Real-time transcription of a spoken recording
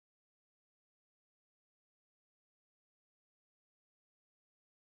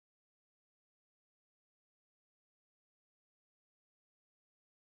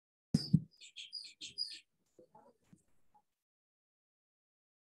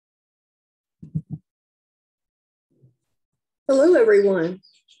Hello, everyone.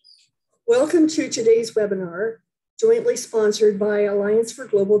 Welcome to today's webinar, jointly sponsored by Alliance for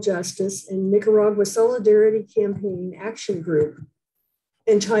Global Justice and Nicaragua Solidarity Campaign Action Group,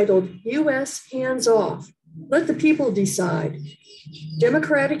 entitled U.S. Hands Off, Let the People Decide,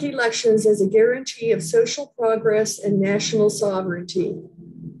 Democratic Elections as a Guarantee of Social Progress and National Sovereignty.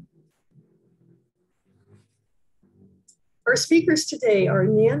 Our speakers today are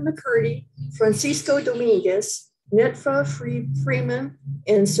Nan McCurdy, Francisco Dominguez, Netfa Freeman,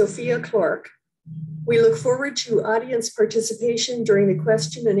 and Sofia Clark. We look forward to audience participation during the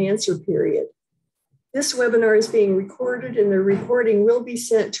question and answer period. This webinar is being recorded and the recording will be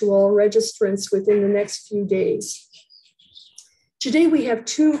sent to all registrants within the next few days. Today we have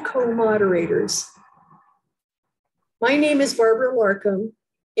two co-moderators. My name is Barbara Larkham,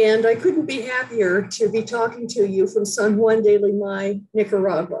 and I couldn't be happier to be talking to you from San Juan de Limay,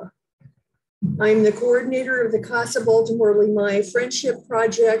 Nicaragua. I'm the coordinator of the Casa Baltimore Limay Friendship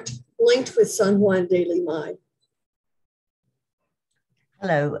Project linked with San Juan de Limay.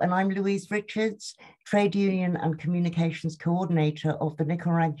 Hello, and I'm Louise Richards, Trade Union and Communications Coordinator of the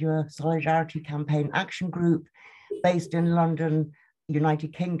Nicaragua Solidarity Campaign Action Group based in London,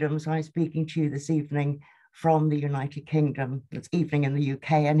 United Kingdom. So I'm speaking to you this evening from the United Kingdom. It's evening in the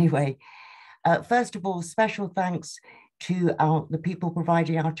UK anyway. First of all, special thanks to the people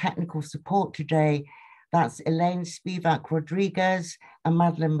providing our technical support today. That's Elaine Spivak-Rodriguez and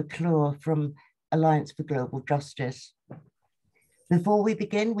Madeleine McClure from Alliance for Global Justice. Before we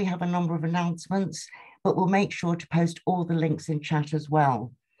begin, we have a number of announcements, but we'll make sure to post all the links in chat as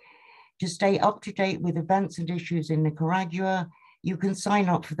well. To stay up to date with events and issues in Nicaragua, you can sign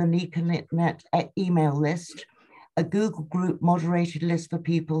up for the NicaNet email list, a Google group moderated list for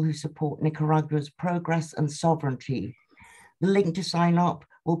people who support Nicaragua's progress and sovereignty. The link to sign up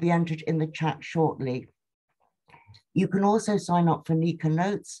will be entered in the chat shortly. You can also sign up for Nica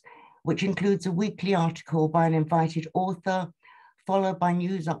Notes, which includes a weekly article by an invited author, followed by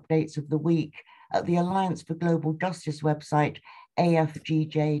news updates of the week at the Alliance for Global Justice website,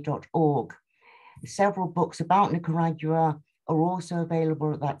 afgj.org. Several books about Nicaragua are also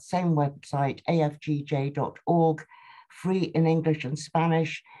available at that same website, afgj.org, free in English and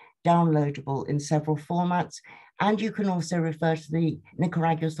Spanish, downloadable in several formats. And you can also refer to the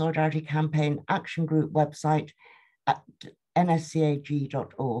Nicaragua Solidarity Campaign Action Group website at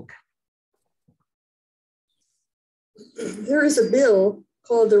nscag.org. There is a bill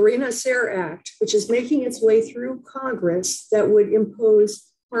called the Renacer Act, which is making its way through Congress that would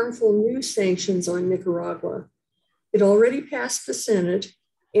impose harmful new sanctions on Nicaragua. It already passed the Senate,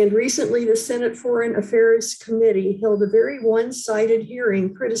 and recently the Senate Foreign Affairs Committee held a very one-sided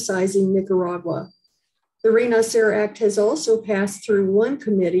hearing criticizing Nicaragua. The Renacer Act has also passed through one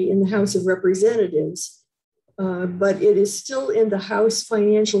committee in the House of Representatives, but it is still in the House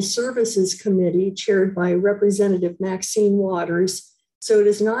Financial Services Committee chaired by Representative Maxine Waters, so it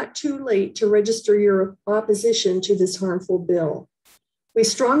is not too late to register your opposition to this harmful bill. We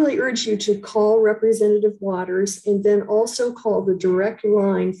strongly urge you to call Representative Waters and then also call the direct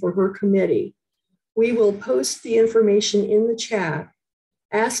line for her committee. We will post the information in the chat.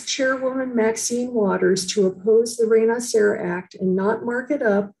 Ask Chairwoman Maxine Waters to oppose the Renacer Act and not mark it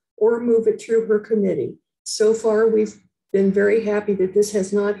up or move it through her committee. So far, we've been very happy that this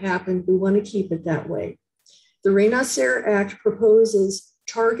has not happened. We want to keep it that way. The Renacer Act proposes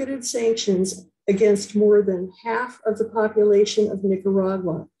targeted sanctions against more than half of the population of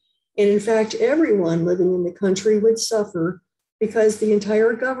Nicaragua. And in fact, everyone living in the country would suffer because the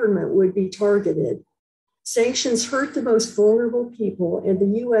entire government would be targeted. Sanctions hurt the most vulnerable people, and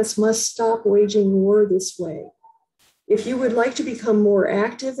the U.S. must stop waging war this way. If you would like to become more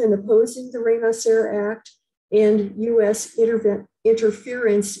active in opposing the Renacer Act and U.S.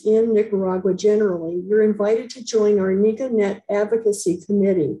 interference in Nicaragua generally, you're invited to join our NicaNet Advocacy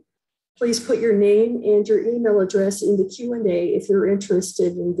Committee. Please put your name and your email address in the Q&A if you're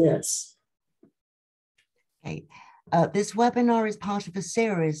interested in this. Okay. This webinar is part of a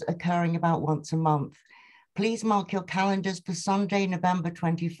series occurring about once a month. Please mark your calendars for Sunday, November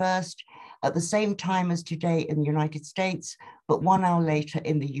 21st, at the same time as today in the United States, but 1 hour later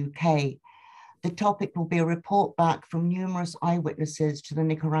in the UK. The topic will be a report back from numerous eyewitnesses to the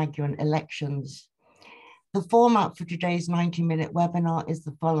Nicaraguan elections. The format for today's 90-minute webinar is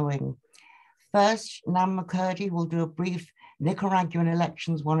the following. First, Nan McCurdy will do a brief Nicaraguan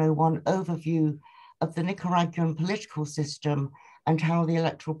Elections 101 overview of the Nicaraguan political system and how the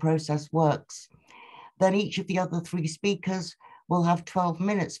electoral process works. Then each of the other three speakers will have 12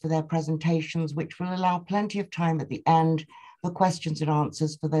 minutes for their presentations, which will allow plenty of time at the end for questions and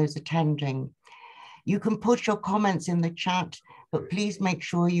answers for those attending. You can put your comments in the chat, but please make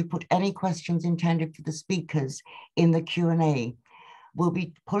sure you put any questions intended for the speakers in the Q&A. We'll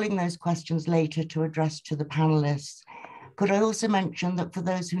be pulling those questions later to address to the panelists. Could I also mention that for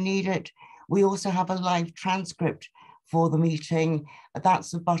those who need it, we also have a live transcript for the meeting.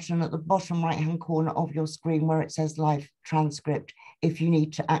 That's the button at the bottom right-hand corner of your screen where it says live transcript if you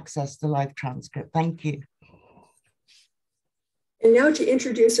need to access the live transcript. Thank you. And now to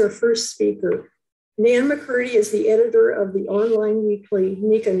introduce our first speaker. Nan McCurdy is the editor of the online weekly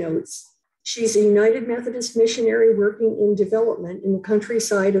Nica Notes. She's a United Methodist missionary working in development in the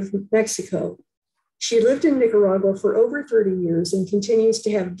countryside of Mexico. She lived in Nicaragua for over 30 years and continues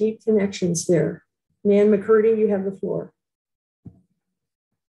to have deep connections there. Nan McCurdy, you have the floor.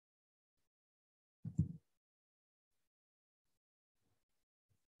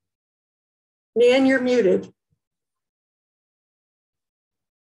 Nan, you're muted.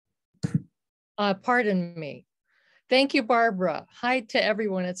 Pardon me. Thank you, Barbara. Hi to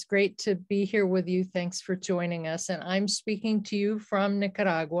everyone. It's great to be here with you. Thanks for joining us. And I'm speaking to you from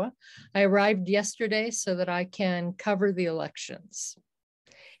Nicaragua. I arrived yesterday so that I can cover the elections.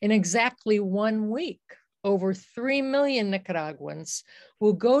 In exactly 1 week, over 3 million Nicaraguans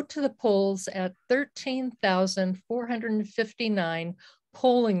will go to the polls at 13,459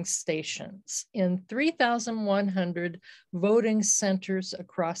 polling stations in 3,100 voting centers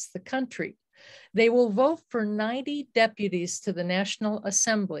across the country. They will vote for 90 deputies to the National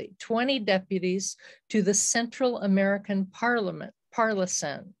Assembly, 20 deputies to the Central American Parliament,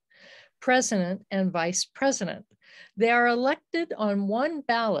 Parlacen, president and vice president. They are elected on one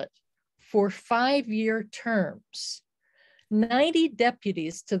ballot for 5-year terms. 90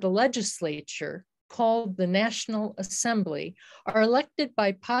 deputies to the legislature, called the National Assembly, are elected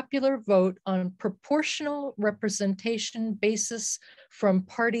by popular vote on proportional representation basis from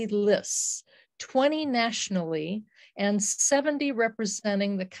party lists, 20 nationally and 70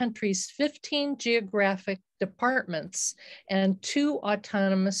 representing the country's 15 geographic departments and 2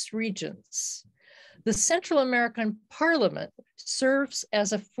 autonomous regions. The Central American Parliament serves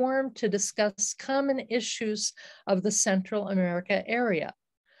as a forum to discuss common issues of the Central America area.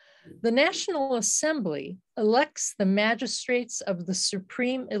 The National Assembly elects the magistrates of the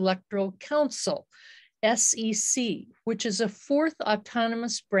Supreme Electoral Council, SEC, which is a 4th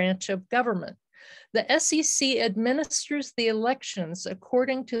autonomous branch of government. The SEC administers the elections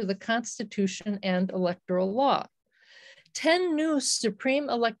according to the Constitution and electoral law. 10 new Supreme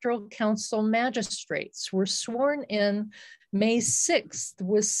Electoral Council magistrates were sworn in May 6th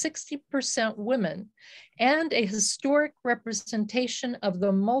with 60% women and a historic representation of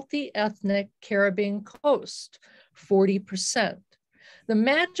the multi-ethnic Caribbean coast, 40%. The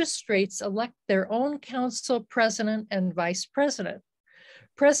magistrates elect their own council president and vice president.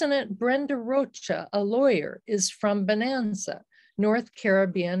 President Brenda Rocha, a lawyer, is from Bonanza, North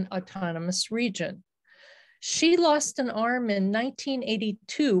Caribbean Autonomous Region. She lost an arm in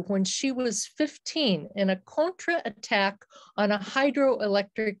 1982 when she was 15 in a contra-attack on a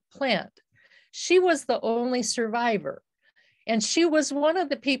hydroelectric plant. She was the only survivor, and she was one of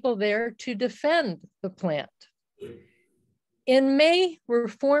the people there to defend the plant. In May,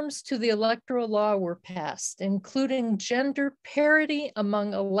 reforms to the electoral law were passed, including gender parity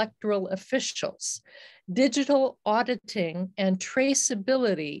among electoral officials, digital auditing, and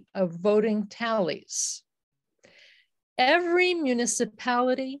traceability of voting tallies. Every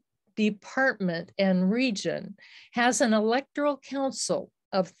municipality, department, and region has an electoral council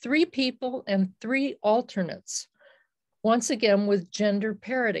of 3 people and 3 alternates, once again with gender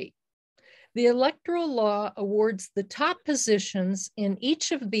parity. The electoral law awards the top positions in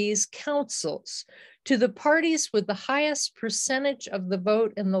each of these councils to the parties with the highest percentage of the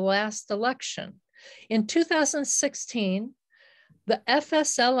vote in the last election. In 2016, the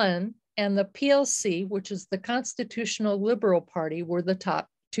FSLN and the PLC, which is the Constitutional Liberal Party, were the top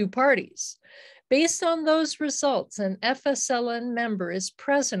 2 parties. Based on those results, an FSLN member is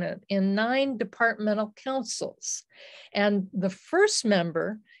president in 9 departmental councils, and the first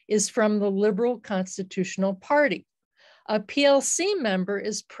member is from the Liberal Constitutional Party. A PLC member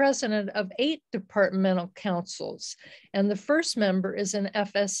is president of 8 departmental councils, and the first member is an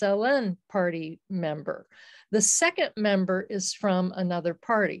FSLN party member. The second member is from another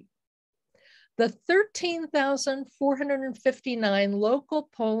party. The 13,459 local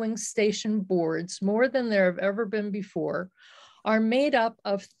polling station boards, more than there have ever been before, are made up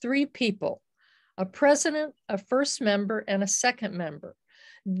of 3 people, a president, a first member, and a second member.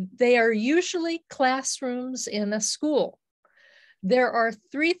 They are usually classrooms in a school. There are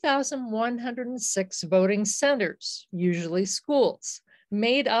 3,106 voting centers, usually schools.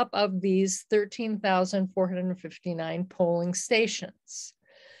 made up of these 13,459 polling stations.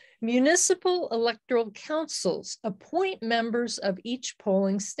 Municipal electoral councils appoint members of each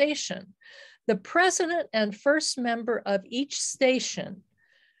polling station. The president and first member of each station,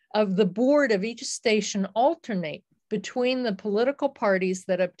 of the board of each station, alternate between the political parties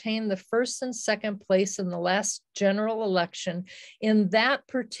that obtain the first and second place in the last general election in that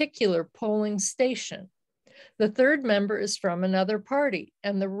particular polling station. The third member is from another party,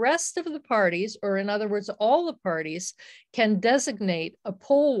 and the rest of the parties, or in other words, all the parties, can designate a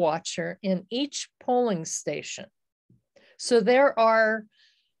poll watcher in each polling station. So there are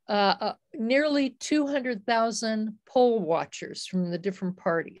nearly 200,000 poll watchers from the different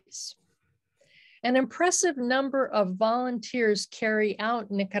parties. An impressive number of volunteers carry out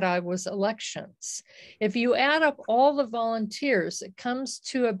Nicaragua's elections. If you add up all the volunteers, it comes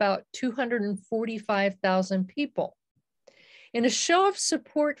to about 245,000 people. In a show of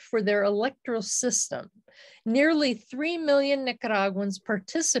support for their electoral system, nearly 3 million Nicaraguans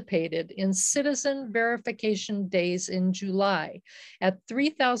participated in citizen verification days in July at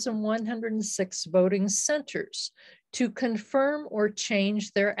 3,106 voting centers to confirm or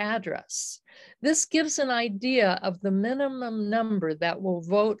change their address. This gives an idea of the minimum number that will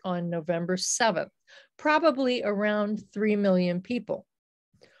vote on November 7th, probably around 3 million people.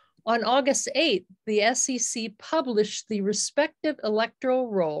 On August 8th, the SEC published the respective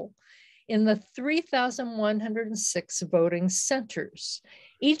electoral roll in the 3,106 voting centers.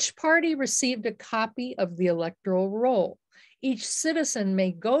 Each party received a copy of the electoral roll. Each citizen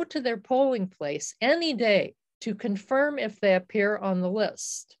may go to their polling place any day to confirm if they appear on the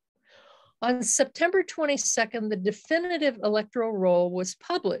list. On September 22nd, the definitive electoral roll was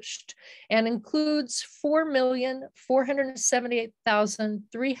published and includes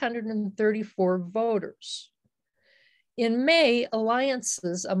 4,478,334 voters. In May,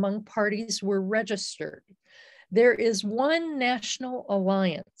 alliances among parties were registered. There is one national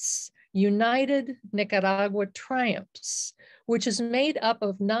alliance, United Nicaragua Triumphs, which is made up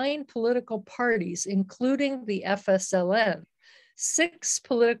of 9 political parties, including the FSLN, 6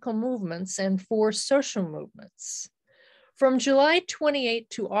 political movements, and 4 social movements. From July 28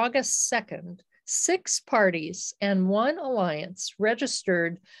 to August 2nd, 6 parties and 1 alliance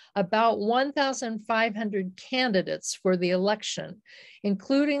registered about 1,500 candidates for the election,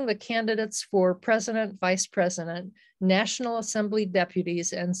 including the candidates for president, vice president, National Assembly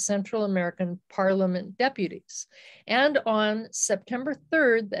deputies, and Central American Parliament deputies. And on September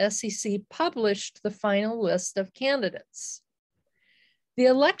 3rd, the SEC published the final list of candidates. The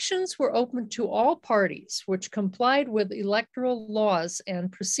elections were open to all parties, which complied with electoral laws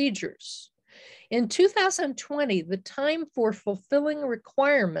and procedures. In 2020, the time for fulfilling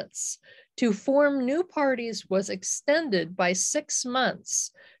requirements to form new parties was extended by 6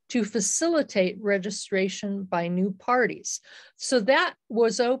 months to facilitate registration by new parties. So that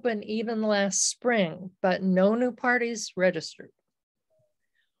was open even last spring, but no new parties registered.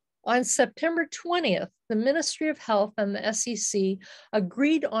 On September 20th, the Ministry of Health and the SEC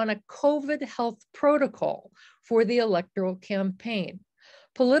agreed on a COVID health protocol for the electoral campaign.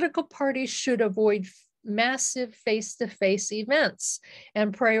 Political parties should avoid massive face-to-face events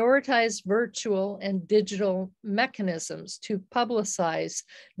and prioritize virtual and digital mechanisms to publicize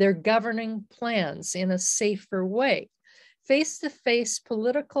their governing plans in a safer way. Face-to-face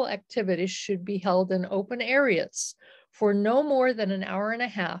political activities should be held in open areas for no more than an hour and a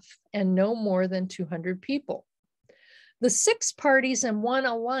half and no more than 200 people. The 6 parties and 1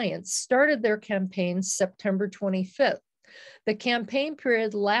 alliance started their campaigns September 25th. The campaign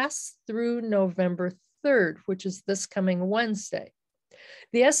period lasts through November 3rd, which is this coming Wednesday.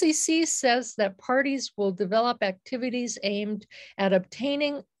 The SEC says that parties will develop activities aimed at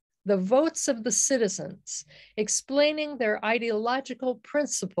obtaining the votes of the citizens, explaining their ideological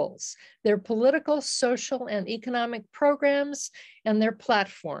principles, their political, social, and economic programs, and their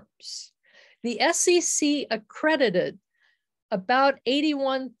platforms. The SEC accredited about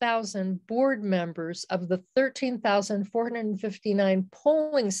 81,000 board members of the 13,459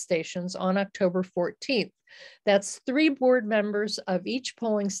 polling stations on October 14th. That's 3 board members of each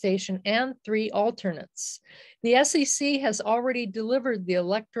polling station and 3 alternates. The SEC has already delivered the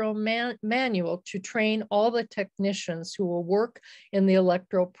electoral manual to train all the technicians who will work in the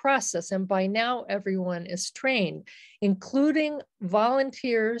electoral process. And by now, everyone is trained, including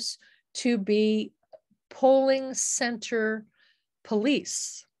volunteers to be polling center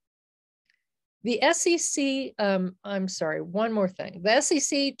police. The SEC, I'm sorry, one more thing. The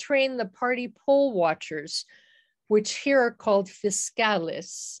SEC trained the party poll watchers, which here are called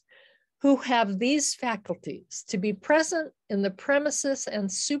fiscales, who have these faculties to be present in the premises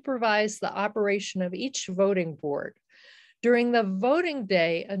and supervise the operation of each voting board during the voting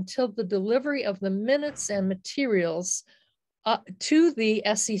day until the delivery of the minutes and materials to the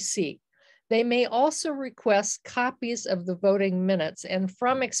SEC. They may also request copies of the voting minutes, and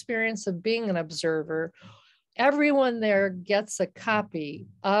from experience of being an observer, everyone there gets a copy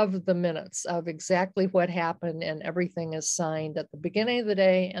of the minutes of exactly what happened, and everything is signed at the beginning of the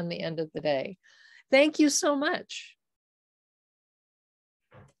day and the end of the day. Thank you so much.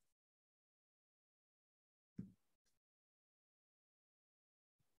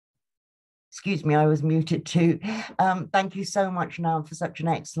 Excuse me, I was muted too. Thank you so much, Nan, for such an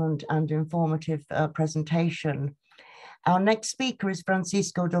excellent and informative presentation. Our next speaker is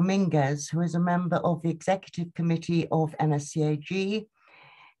Francisco Dominguez, who is a member of the Executive Committee of NSCAG.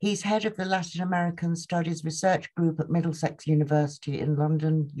 He's head of the Latin American Studies Research Group at Middlesex University in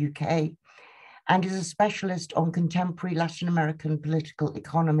London, UK, and is a specialist on contemporary Latin American political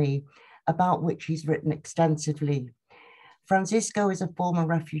economy, about which he's written extensively. Francisco is a former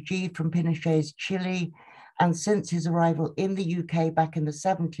refugee from Pinochet's Chile, and since his arrival in the UK back in the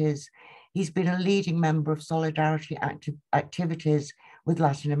 70s, he's been a leading member of solidarity activities with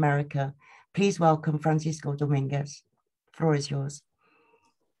Latin America. Please welcome Francisco Dominguez. The floor is yours.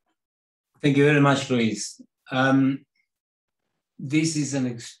 Thank you very much, Louise. This is an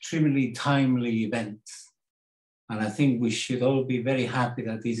extremely timely event, and I think we should all be very happy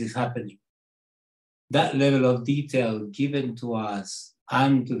that this is happening. That level of detail given to us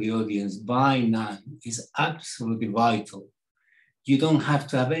and to the audience by Nan is absolutely vital. You don't have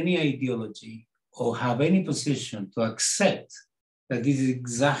to have any ideology or have any position to accept that this is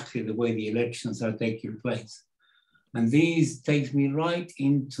exactly the way the elections are taking place. And this takes me right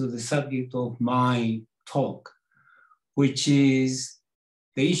into the subject of my talk, which is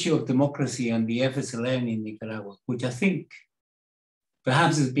the issue of democracy and the FSLN in Nicaragua, which I think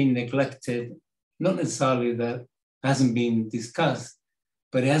perhaps has been neglected. Not necessarily that hasn't been discussed,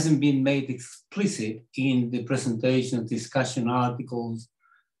 but it hasn't been made explicit in the presentation, discussion articles,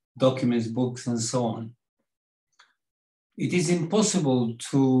 documents, books, and so on. It is impossible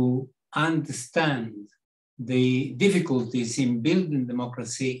to understand the difficulties in building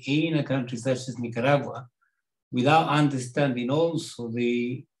democracy in a country such as Nicaragua without understanding also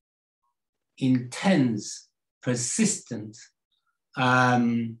the intense, persistent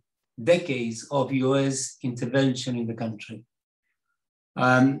decades of US intervention in the country.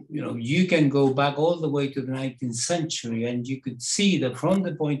 You can go back all the way to the 19th century and you could see that from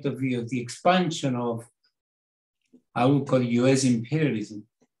the point of view of the expansion of, I would call it US imperialism,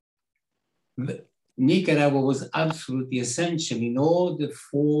 Nicaragua was absolutely essential in order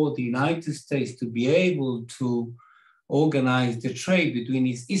for the United States to be able to organize the trade between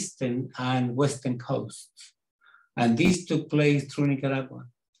its eastern and western coasts. And this took place through Nicaragua.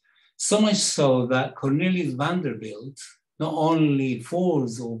 So much so that Cornelius Vanderbilt not only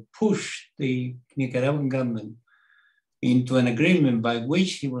forced or pushed the Nicaraguan government into an agreement by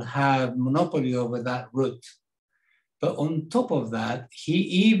which he will have monopoly over that route, but on top of that, he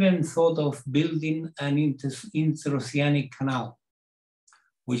even thought of building an interoceanic canal,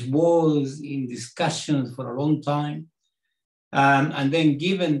 which was in discussions for a long time. And then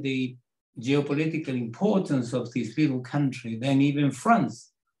given the geopolitical importance of this little country, then even France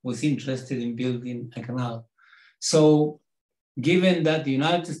was interested in building a canal. So given that the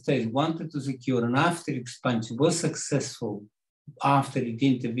United States wanted to secure an after expansion, was successful after it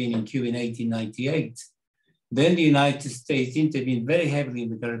intervened in Cuba in 1898, then the United States intervened very heavily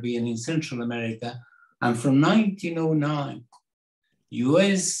in the Caribbean, in Central America, and from 1909,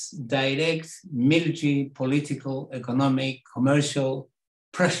 US direct military, political, economic, commercial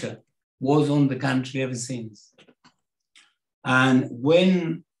pressure was on the country ever since. And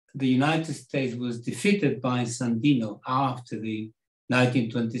when the United States was defeated by Sandino after the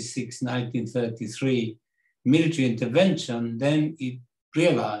 1926-1933 military intervention, then it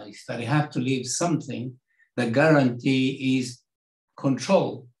realized that it had to leave something that guarantees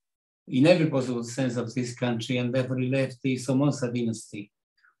control in every possible sense of this country, and therefore it left the Somoza dynasty,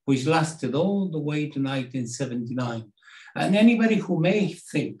 which lasted all the way to 1979. And anybody who may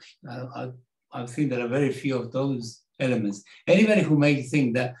think, I think there are very few of those elements, anybody who may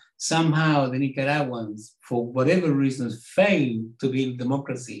think that somehow the Nicaraguans, for whatever reasons, failed to build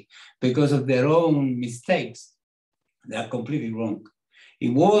democracy because of their own mistakes, they are completely wrong.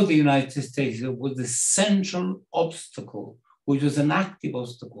 It was the United States that was the central obstacle, which was an active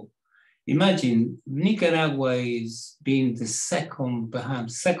obstacle. Imagine Nicaragua is being the second,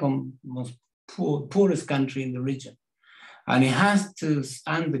 perhaps second most poorest country in the region. And it has to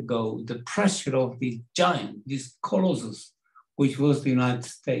undergo the pressure of this giant, this colossus, which was the United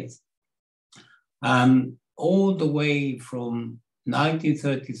States. All the way from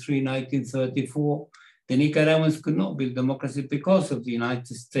 1933, 1934, the Nicaraguans could not build democracy because of the United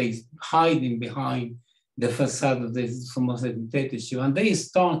States hiding behind the facade of the Somoza dictatorship. And they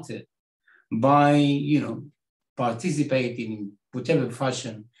started by, participating in whatever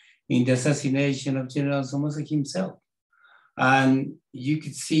fashion in the assassination of General Somoza himself. And you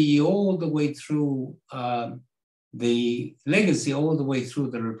could see all the way through the legacy, all the way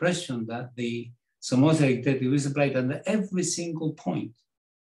through the repression that the Somoza dictatorship was applied under every single point.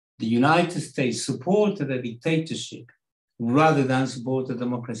 The United States supported the dictatorship rather than supported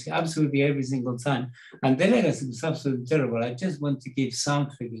democracy, absolutely every single time. And the legacy was absolutely terrible. I just want to give some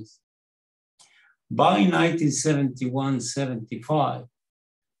figures. By 1971-75,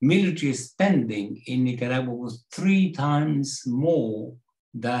 military spending in Nicaragua was 3 times more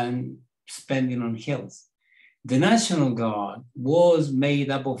than spending on health. The National Guard was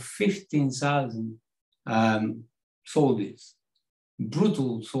made up of 15,000 soldiers,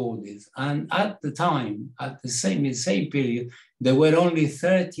 brutal soldiers. And at the time, at the same period, there were only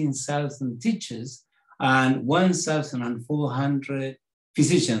 13,000 teachers and 1,400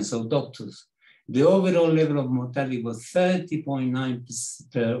 physicians or doctors. The overall level of mortality was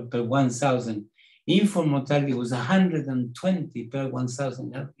 30.9 per 1,000. Infant mortality was 120 per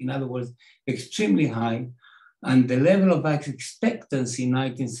 1,000. In other words, extremely high. And the level of life expectancy in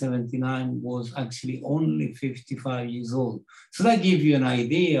 1979 was actually only 55 years old. So that gives you an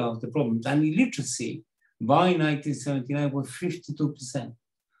idea of the problems. And illiteracy by 1979 was 52%.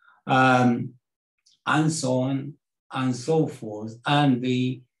 And so on and so forth. And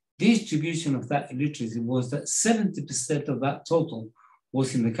the distribution of that illiteracy was that 70% of that total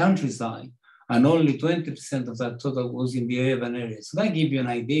was in the countryside, and only 20% of that total was in the urban areas. So that gives you an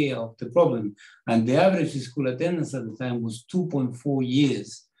idea of the problem. And the average school attendance at the time was 2.4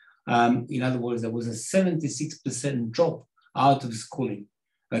 years. In other words, there was a 76% drop out of schooling,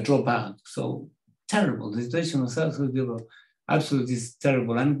 a dropout. So terrible. The situation was absolutely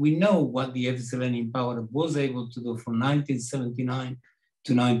terrible. And we know what the FSLN in power was able to do from 1979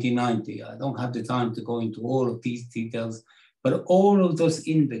 to 1990. I don't have the time to go into all of these details, but all of those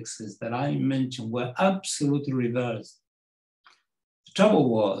indexes that I mentioned were absolutely reversed. The trouble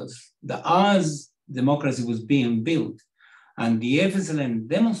was that as democracy was being built and the FSLN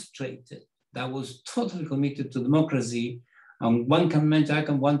demonstrated that was totally committed to democracy, and I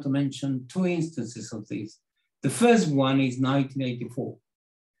want to mention 2 instances of this. The first one is 1984.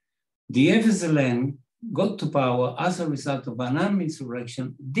 The FSLN got to power as a result of an armed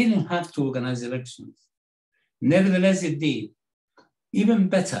insurrection, didn't have to organize elections. Nevertheless, it did. Even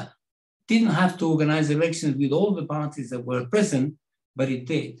better, didn't have to organize elections with all the parties that were present, but it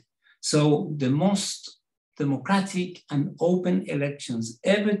did. So the most democratic and open elections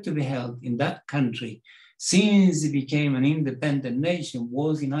ever to be held in that country since it became an independent nation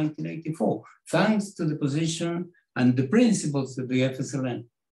was in 1984, thanks to the position and the principles of the FSLN.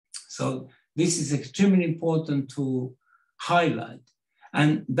 So this is extremely important to highlight.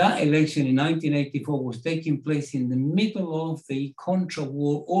 And that election in 1984 was taking place in the middle of the Contra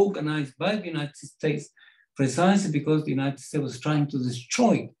War organized by the United States, precisely because the United States was trying to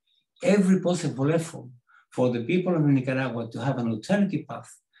destroy every possible effort for the people of Nicaragua to have an alternative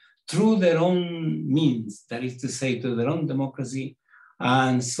path through their own means, that is to say, to their own democracy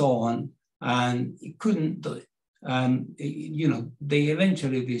and so on. And it couldn't do it. They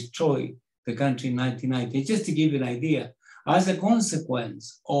eventually destroyed the country in 1990. Just to give you an idea, as a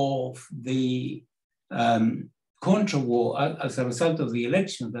consequence of the Contra War, as a result of the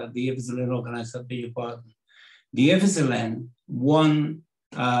election that the FSLN organized, the FSLN won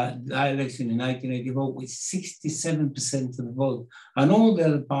that election in 1984 with 67% of the vote. And all the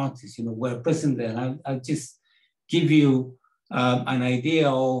other parties, were present there. And I'll just give you an idea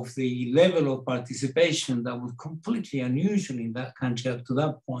of the level of participation that was completely unusual in that country up to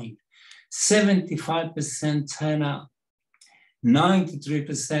that point. 75% turnout,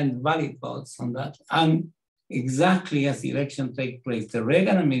 93% valid votes on that. And exactly as the election took place, the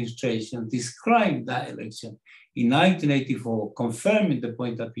Reagan administration described that election in 1984, confirming the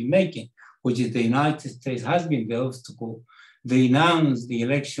point I've been making, which is the United States has been the obstacle. They announced the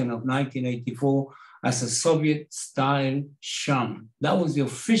election of 1984 as a Soviet-style sham. That was the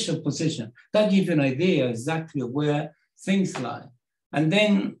official position. That gives you an idea exactly where things lie. And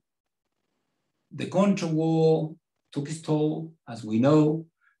then the Contra War took its toll, as we know.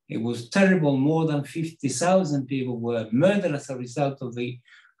 It was terrible. More than 50,000 people were murdered as a result of the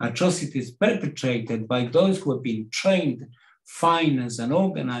atrocities perpetrated by those who have been trained, financed, and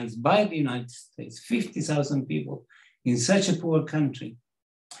organized by the United States, 50,000 people in such a poor country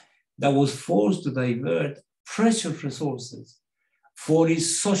that was forced to divert precious resources for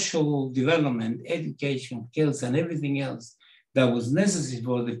its social development, education, health, and everything else that was necessary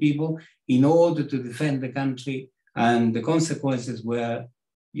for the people in order to defend the country. And the consequences were,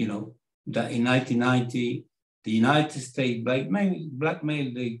 that in 1990, the United States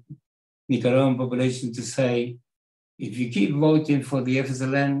blackmailed the Nicaraguan population to say, if you keep voting for the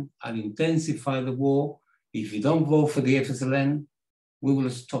FSLN, I'll intensify the war. If you don't vote for the FSLN, we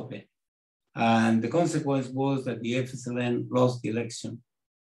will stop it. And the consequence was that the FSLN lost the election.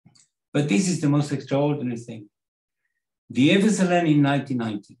 But this is the most extraordinary thing. The FSLN in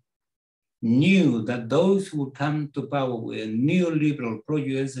 1990 knew that those who would come to power with a neoliberal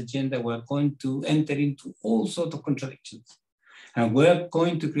pro-US agenda were going to enter into all sorts of contradictions and were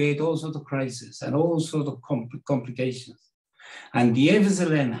going to create all sorts of crises and all sorts of complications. And the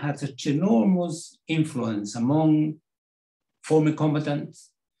FSLN had such enormous influence among former combatants.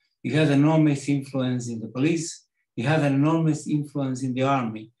 It had enormous influence in the police. It had an enormous influence in the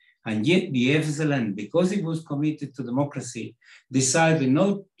army. And yet the FSLN, because it was committed to democracy, decided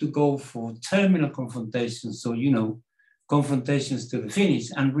not to go for terminal confrontations, so, confrontations to the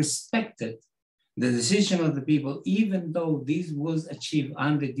finish, and respected the decision of the people, even though this was achieved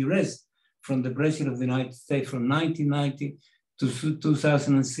under duress from the President of the United States from 1990 to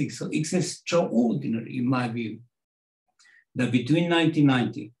 2006. So it's extraordinary, in my view, that between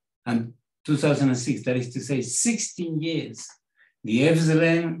 1990 and 2006, that is to say 16 years, the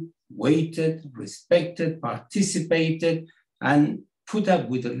FSLN waited, respected, participated, and put up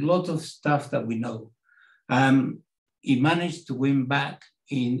with a lot of stuff that we know. It managed to win back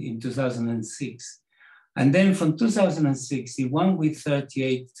in 2006. And then from 2006, it won with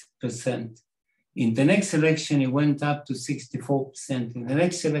 38%. In the next election, it went up to 64%. In the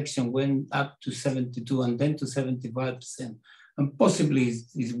next election, went up to 72% and then to 75%. And possibly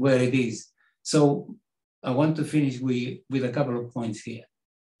is where it is. So I want to finish with a couple of points here.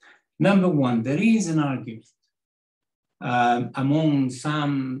 Number one, there is an argument among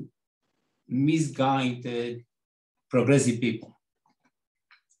some misguided progressive people,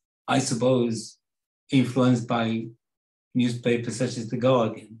 I suppose influenced by newspapers such as The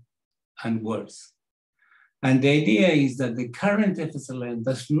Guardian and worse. And the idea is that the current FSLN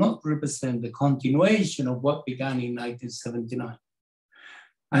does not represent the continuation of what began in 1979.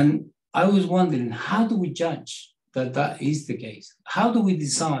 And I was wondering, how do we judge that that is the case? How do we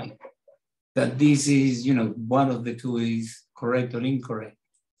decide that this is, one of the two is correct or incorrect?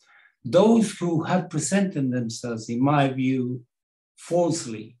 Those who have presented themselves, in my view,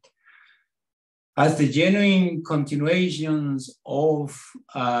 falsely, as the genuine continuations of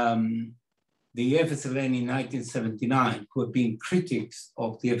the FSLN in 1979, who have been critics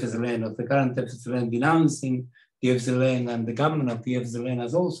of the FSLN, of the current FSLN, denouncing the FSLN and the government of the FSLN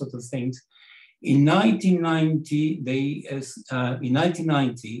as all sorts of things. In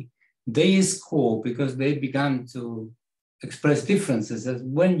 1990, they scored because they began to express differences. As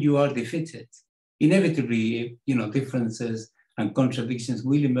when you are defeated, inevitably, differences and contradictions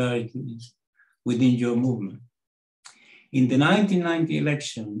will emerge within your movement. In the 1990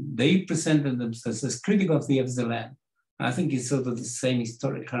 election, they presented themselves as critical of the FSLN. I think it's sort of the same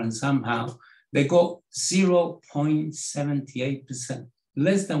historical, and somehow they got 0.78%,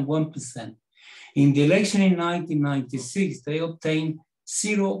 less than 1%. In the election in 1996, they obtained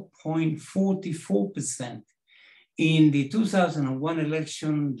 0.44%. In the 2001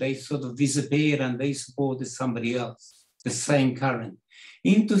 election, they sort of disappeared and they supported somebody else, the same current.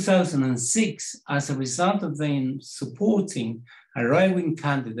 In 2006, as a result of them supporting a right-wing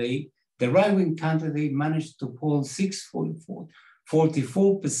candidate, the right-wing candidate managed to poll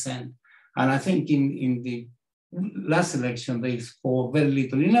 44%. And I think in the last election, they scored very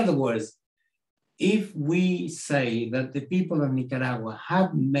little. In other words, if we say that the people of Nicaragua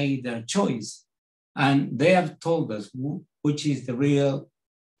have made their choice and they have told us which is the real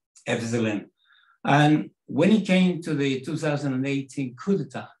FSLN, and when it came to the 2018 coup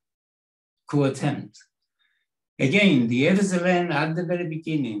attempt, again, the FSLN at the very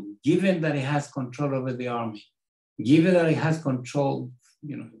beginning, given that it has control over the army, given that it has control,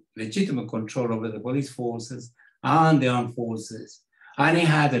 legitimate control over the police forces and the armed forces, and it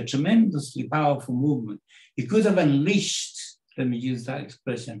had a tremendously powerful movement, it could have unleashed, let me use that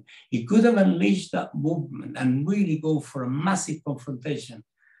expression, it could have unleashed that movement and really go for a massive confrontation.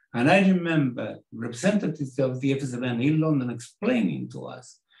 And I remember representatives of the FSLN in London explaining to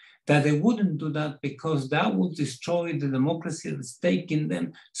us that they wouldn't do that because that would destroy the democracy that's taken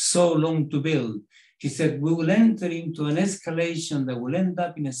them so long to build. He said, we will enter into an escalation that will end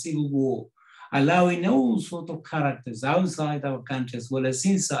up in a civil war, allowing all sorts of characters outside our country as well as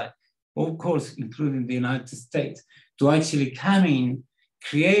inside, of course, including the United States, to actually come in,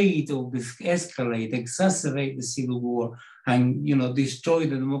 create or escalate, exacerbate the civil war, and destroy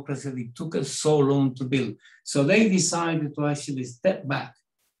the democracy that it took us so long to build. So they decided to actually step back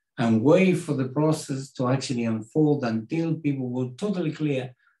and wait for the process to actually unfold until people were totally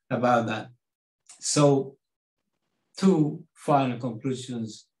clear about that. So 2 final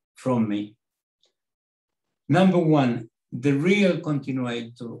conclusions from me. Number 1, the real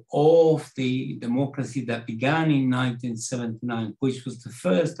continuator of the democracy that began in 1979, which was the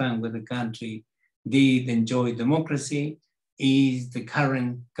first time where the country did enjoy democracy, is the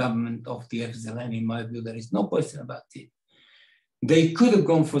current government of the FSLN, in my view. There is no question about it. They could have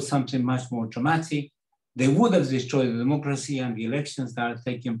gone for something much more dramatic. They would have destroyed the democracy, and the elections that are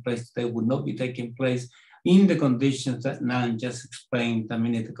taking place today would not be taking place in the conditions that Nan just explained a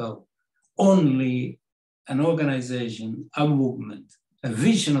minute ago. Only an organization, a movement, a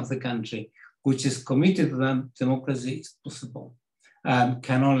vision of the country, which is committed to that democracy is possible,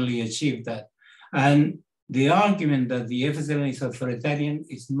 can only achieve that. And the argument that the FSLN is authoritarian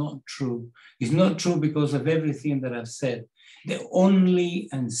is not true. It's not true because of everything that I've said. The only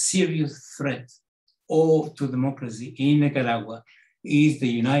and serious threat to democracy in Nicaragua is the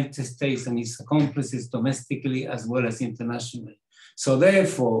United States and its accomplices domestically as well as internationally. So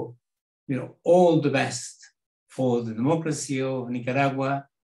therefore, all the best for the democracy of Nicaragua.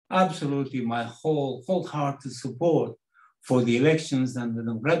 Absolutely my wholehearted support for the elections and the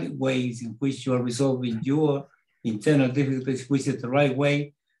democratic ways in which you are resolving your internal difficulties, which is the right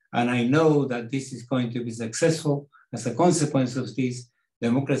way. And I know that this is going to be successful. As a consequence of this,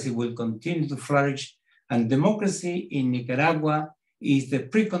 democracy will continue to flourish. And democracy in Nicaragua is the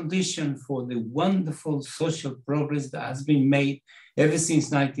precondition for the wonderful social progress that has been made ever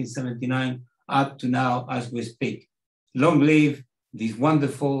since 1979 up to now as we speak. Long live this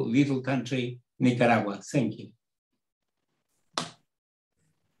wonderful little country, Nicaragua. Thank you.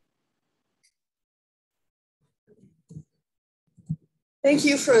 Thank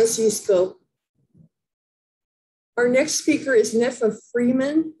you, Francisco. Our next speaker is Netfa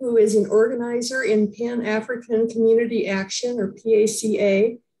Freeman, who is an organizer in Pan-African Community Action, or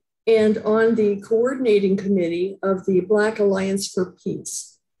PACA, and on the coordinating committee of the Black Alliance for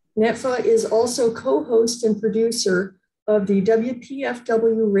Peace. Netfa is also co-host and producer of the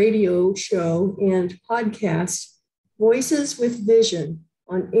WPFW radio show and podcast, Voices with Vision,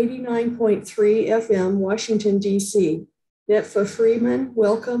 on 89.3 FM, Washington, D.C. Netfa Freeman,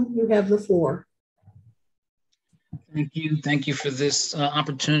 welcome. You have the floor. Thank you. Thank you for this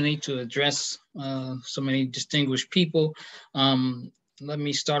opportunity to address so many distinguished people. Let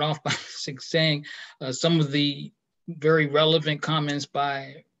me start off by saying some of the very relevant comments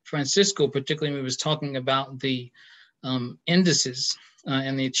by Francisco, particularly when he was talking about the indices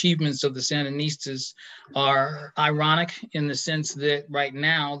and the achievements of the Sandinistas, are ironic in the sense that right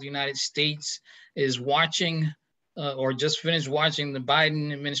now the United States is watching or just finished watching the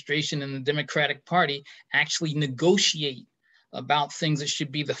Biden administration and the Democratic Party actually negotiate about things that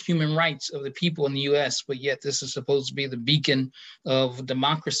should be the human rights of the people in the US, but yet this is supposed to be the beacon of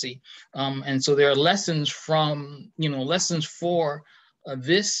democracy. And so there are lessons from, lessons for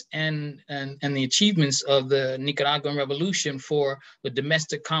this and the achievements of the Nicaraguan Revolution for the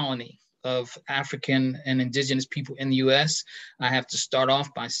domestic colony of African and indigenous people in the US. I have to start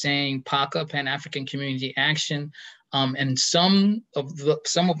off by saying PACA, Pan-African Community Action, and some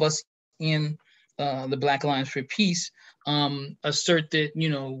of us in the Black Alliance for Peace assert that,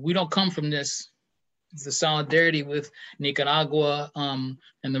 we don't come from the solidarity with Nicaragua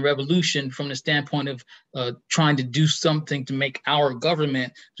and the revolution from the standpoint of trying to do something to make our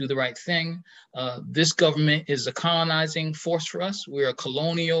government do the right thing. This government is a colonizing force for us. We're a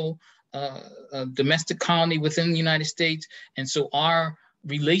colonial domestic colony within the United States. And so our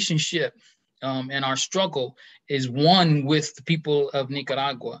relationship and our struggle is one with the people of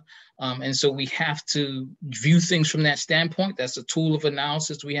Nicaragua. And so we have to view things from that standpoint. That's a tool of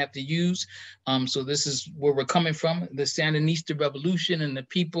analysis we have to use. So this is where we're coming from, the Sandinista revolution and the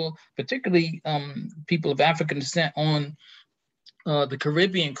people, particularly people of African descent on the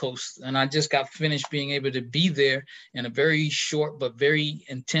Caribbean coast. And I just got finished being able to be there in a very short but very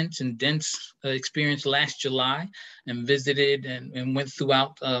intense and dense experience last July, and visited and went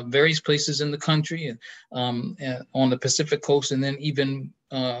throughout various places in the country and on the Pacific coast, and then even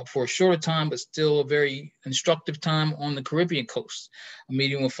for a shorter time, but still a very instructive time on the Caribbean coast,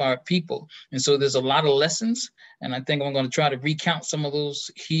 meeting with our people. And so there's a lot of lessons, and I think I'm going to try to recount some of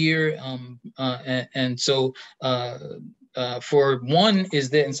those here. For one is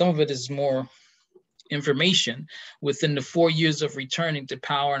that, and some of it is more information within the 4 years of returning to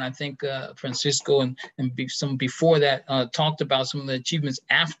power. And I think Francisco and some before that talked about some of the achievements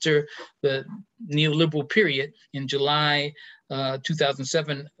after the neoliberal period in January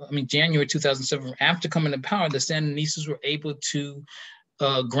 2007, after coming to power, the Sandinistas were able to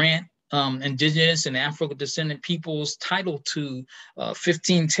grant indigenous and Afro-descendant peoples title to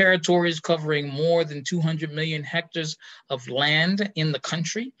 15 territories covering more than 200 million hectares of land in the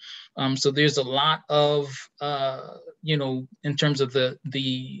country. So there's a lot of, in terms of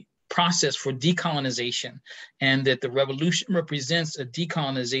the process for decolonization, and that the revolution represents a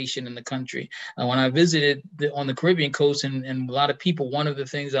decolonization in the country. When I visited on the Caribbean coast and a lot of people, one of the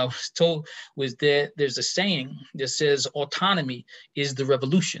things I was told was that there's a saying that says autonomy is the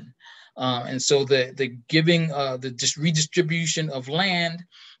revolution. And so the giving, the redistribution of land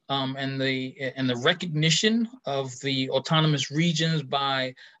and the recognition of the autonomous regions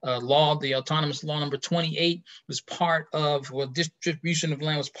by law, the autonomous law number 28 was part of, well, distribution of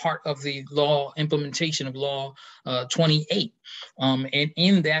land was part of the law implementation of law 28. And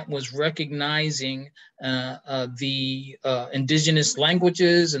in that was recognizing the indigenous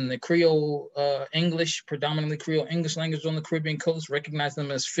languages and the Creole English, predominantly Creole English language on the Caribbean coast, recognize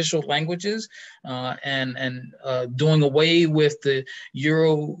them as official languages, and doing away with the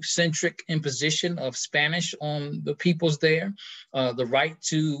Eurocentric imposition of Spanish on the peoples there, the right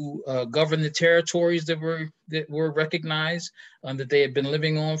to govern the territories that were recognized, that they had been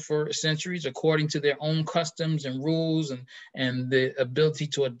living on for centuries according to their own customs and rules, and the ability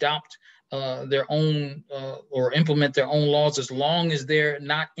to adopt their own or implement their own laws as long as they're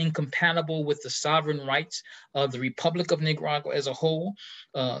not incompatible with the sovereign rights of the Republic of Nicaragua as a whole.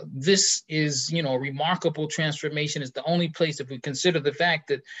 This is, a remarkable transformation. It's the only place, if we consider the fact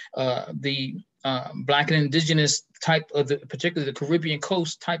that the Black and indigenous type of particularly the Caribbean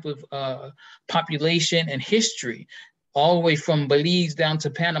coast type of population and history, all the way from Belize down to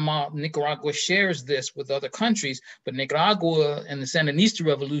Panama, Nicaragua shares this with other countries, but Nicaragua and the Sandinista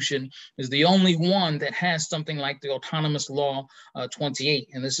revolution is the only one that has something like the autonomous law 28.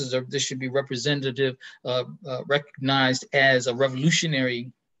 And this should be representative, recognized as a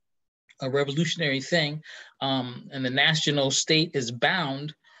revolutionary thing. And the national state is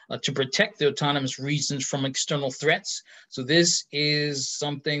bound to protect the autonomous regions from external threats. So this is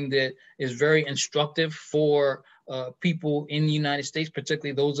something that is very instructive for people in the United States,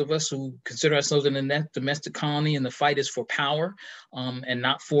 particularly those of us who consider ourselves in a domestic colony, and the fight is for power and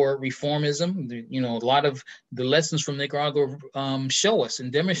not for reformism. A lot of the lessons from Nicaragua show us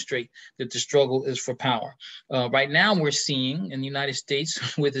and demonstrate that the struggle is for power. Right now, we're seeing in the United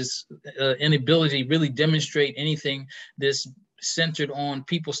States, with its inability to really demonstrate anything that's centered on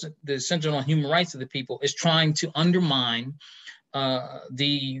people, that's centered on human rights of the people, is trying to undermine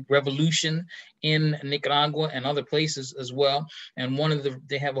the revolution in Nicaragua and other places as well. And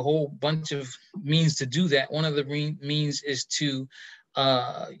they have a whole bunch of means to do that. One of the means is to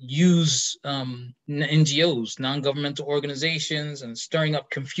use NGOs, non-governmental organizations, and stirring up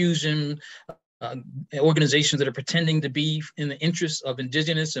confusion, organizations that are pretending to be in the interests of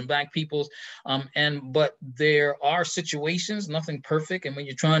indigenous and Black peoples. But there are situations, nothing perfect. And when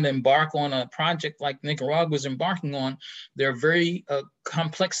you're trying to embark on a project like Nicaragua is embarking on, there are very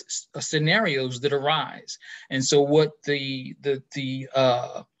complex scenarios that arise. And so what the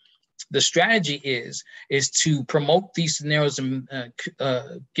strategy is to promote these scenarios and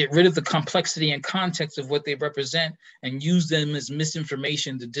get rid of the complexity and context of what they represent and use them as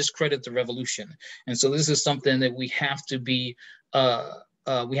misinformation to discredit the revolution. And so this is something that we have to be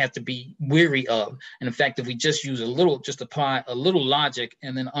wary of. And in fact, if we just apply a little logic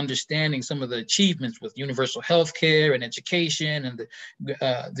and then understanding some of the achievements with universal health care and education and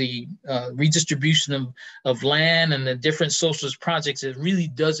the redistribution of land and the different socialist projects, it really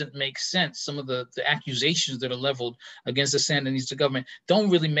doesn't make sense. Some of the accusations that are leveled against the Sandinista government don't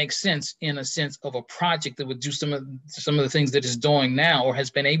really make sense in a sense of a project that would do some of the things that it's doing now or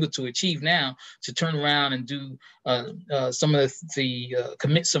has been able to achieve now, to turn around and do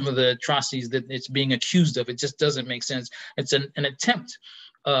commit some of the atrocities that it's being accused of. It just doesn't make sense. It's an attempt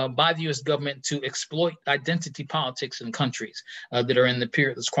by the U.S. government to exploit identity politics in countries that are in the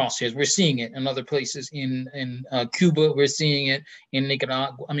period of crosshairs. We're seeing it in other places in Cuba. We're seeing it in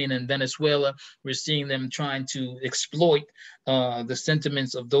Nicaragua. In Venezuela. We're seeing them trying to exploit the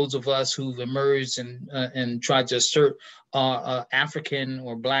sentiments of those of us who've emerged and tried to assert African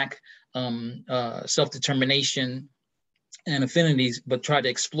or Black self-determination and affinities, but try to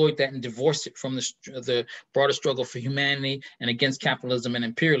exploit that and divorce it from the broader struggle for humanity and against capitalism and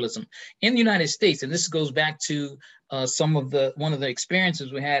imperialism. In the United States, and this goes back to one of the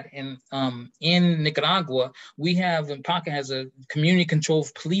experiences we had in Nicaragua, we have, when PACA has a community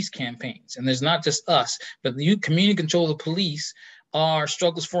controlled police campaigns, and there's not just us, but the community control of police are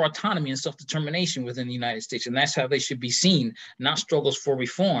struggles for autonomy and self-determination within the United States. And that's how they should be seen, not struggles for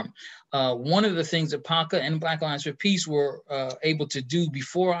reform. One of the things that PACA and Black Alliance for Peace were able to do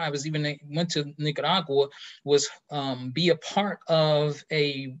before I was even went to Nicaragua was be a part of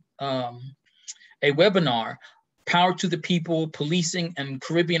a webinar, Power to the People, Policing and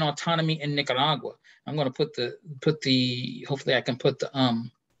Caribbean Autonomy in Nicaragua. I'm going to hopefully I can put the,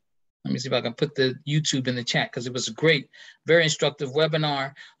 let me see if I can put the YouTube in the chat, because it was a great, very instructive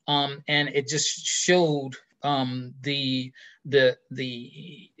webinar, and it just showed the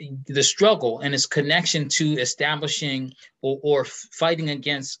struggle and its connection to establishing or fighting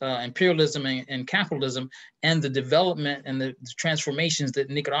against imperialism and capitalism, and the development and the transformations that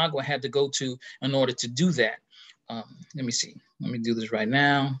Nicaragua had to go to in order to do that. Let me see. Let me do this right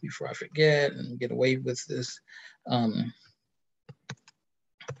now before I forget and get away with this.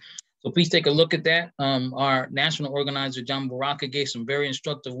 So please take a look at that. Our national organizer, John Baraka, gave some very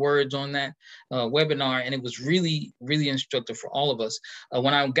instructive words on that webinar, and it was really, really instructive for all of us.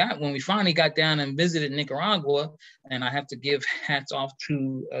 When we finally got down and visited Nicaragua, and I have to give hats off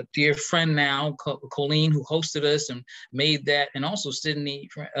to a dear friend now, Colleen, who hosted us and made that, and also Sydney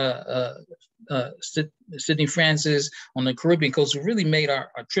Francis on the Caribbean coast, who really made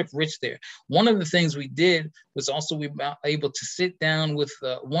our trip rich there. One of the things we did was also we were able to sit down with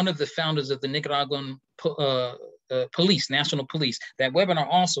one of the founders of the Nicaraguan police, national police. That webinar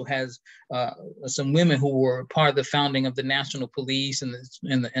also has some women who were part of the founding of the national police and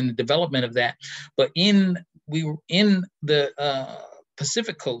the development of that. But we were in the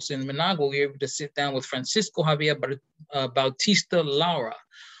Pacific coast in Managua, we were able to sit down with Francisco Javier Bautista Lara,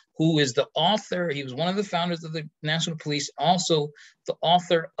 who is the author. He was one of the founders of the National Police, also the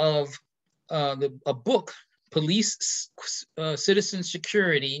author of a book, Police, Citizen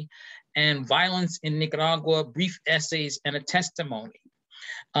Security and Violence in Nicaragua, Brief Essays and a Testimony.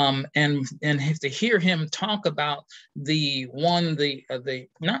 And to hear him talk about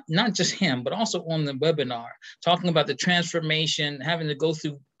not just him, but also on the webinar, talking about the transformation, having to go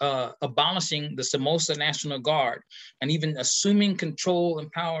through abolishing the Somoza National Guard and even assuming control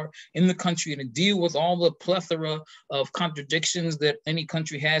and power in the country and to deal with all the plethora of contradictions that any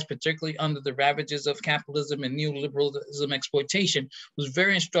country has, particularly under the ravages of capitalism and neoliberalism exploitation, was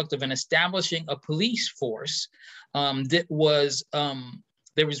very instructive in establishing a police force that was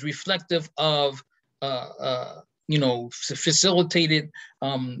reflective of facilitated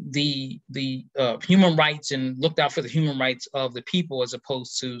the human rights and looked out for the human rights of the people as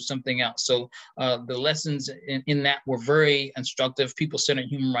opposed to something else. So the lessons in that were very instructive, people-centered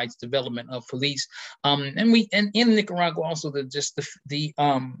human rights development of police. And in Nicaragua also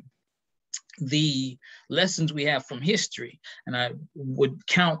the lessons we have from history, and I would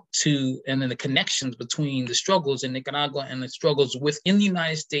count to, and then the connections between the struggles in Nicaragua and the struggles within the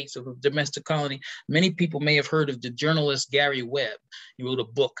United States of a domestic colony. Many people may have heard of the journalist Gary Webb. He wrote a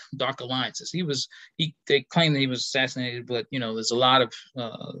book, Dark Alliances. They claim that he was assassinated, but there's a lot of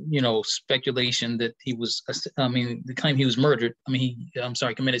speculation that he was. They claim he was murdered.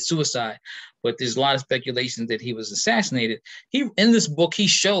 Committed suicide. But there's a lot of speculation that he was assassinated. In this book, he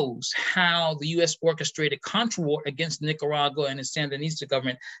shows how the U.S. orchestrated contra war against Nicaragua and its Sandinista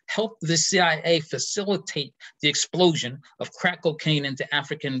government helped the CIA facilitate the explosion of crack cocaine into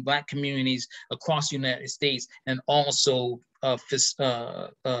African Black communities across the United States, and also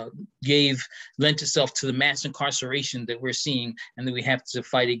lent itself to the mass incarceration that we're seeing and that we have to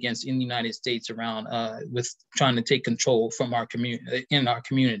fight against in the United States around with trying to take control from our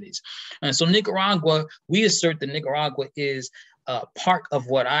communities. And so Nicaragua, we assert that Nicaragua is part of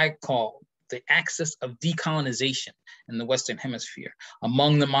what I call the axis of decolonization. in the Western Hemisphere.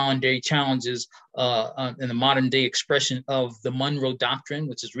 Among the modern day challenges in the modern day expression of the Monroe Doctrine,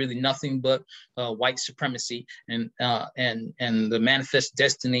 which is really nothing but white supremacy and the manifest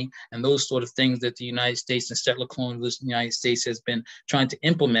destiny and those sort of things that the United States and settler colonialist United States has been trying to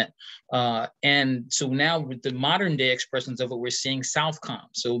implement. And so now with the modern day expressions of it, we're seeing Southcom.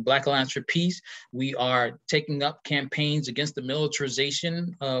 So Black Alliance for Peace, we are taking up campaigns against the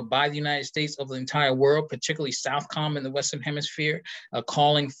militarization by the United States of the entire world, particularly Southcom in the Western Hemisphere,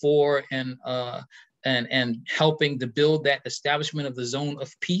 calling for and helping to build that establishment of the zone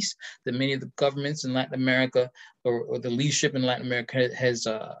of peace that many of the governments in Latin America or the leadership in Latin America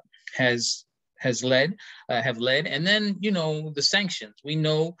have led. And then, you know, the sanctions. We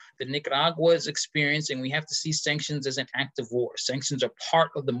know that Nicaragua is experiencing, we have to see sanctions as an act of war. Sanctions are part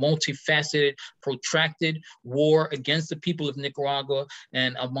of the multifaceted, protracted war against the people of Nicaragua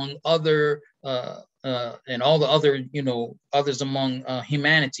and among other, and all the other, you know, others among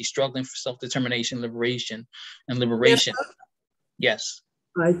humanity struggling for self-determination, liberation. Yes.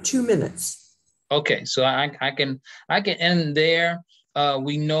 2 minutes. Okay, so I can end there.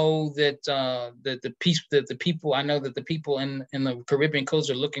 We know that the people in the Caribbean coast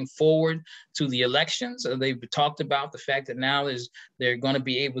are looking forward to the elections. They've talked about the fact that now they're going to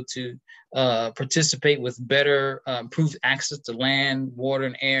be able to participate with better improved access to land, water,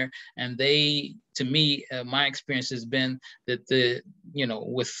 and air. And they, to me, my experience has been that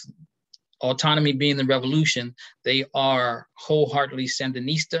with autonomy being the revolution, they are wholeheartedly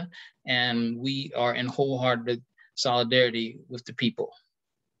Sandinista, and we are in wholehearted solidarity with the people.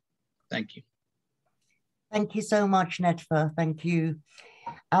 Thank you. Thank you so much, Netfa. Thank you.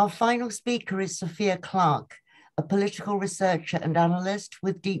 Our final speaker is Sofia Clark, a political researcher and analyst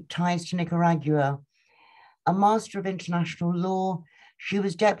with deep ties to Nicaragua. A Master of International Law, she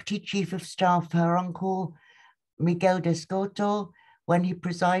was Deputy Chief of Staff for her uncle, Miguel Descoto, when he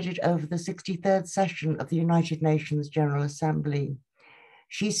presided over the 63rd session of the United Nations General Assembly.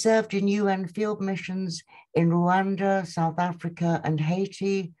 She served in UN field missions in Rwanda, South Africa, and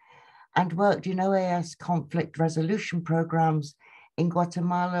Haiti, and worked in OAS conflict resolution programs in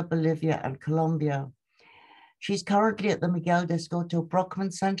Guatemala, Bolivia, and Colombia. She's currently at the Miguel Descoto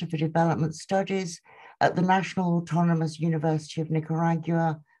Brockman Center for Development Studies at the National Autonomous University of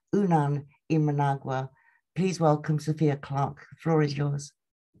Nicaragua, UNAN, in Managua. Please welcome Sofia Clark. The floor is yours.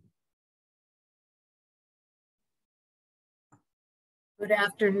 Good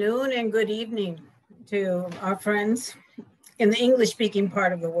afternoon and good evening to our friends in the English-speaking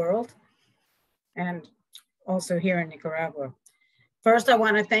part of the world and also here in Nicaragua. First, I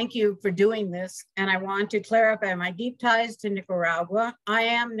want to thank you for doing this, and I want to clarify my deep ties to Nicaragua. I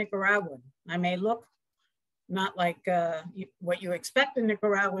am Nicaraguan. I may look not like what you expect a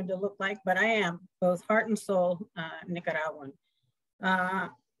Nicaraguan to look like, but I am both heart and soul Nicaraguan.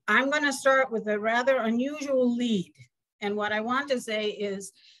 I'm going to start with a rather unusual lead. And what I want to say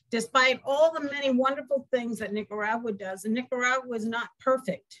is, despite all the many wonderful things that Nicaragua does, and Nicaragua is not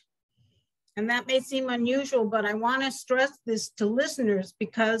perfect. And that may seem unusual, but I want to stress this to listeners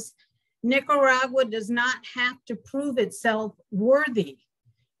because Nicaragua does not have to prove itself worthy.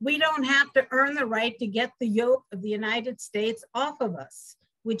 We don't have to earn the right to get the yoke of the United States off of us,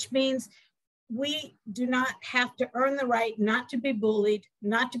 which means we do not have to earn the right not to be bullied,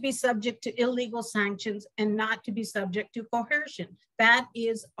 not to be subject to illegal sanctions, and not to be subject to coercion. That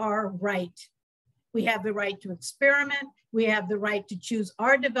is our right. We have the right to experiment. We have the right to choose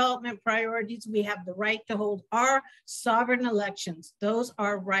our development priorities. We have the right to hold our sovereign elections. Those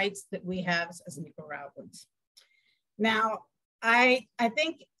are rights that we have as Nicaraguans. Now, I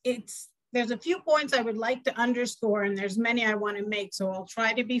think there's a few points I would like to underscore, and there's many I want to make, so I'll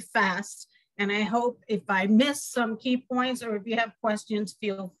try to be fast. And I hope if I miss some key points or if you have questions,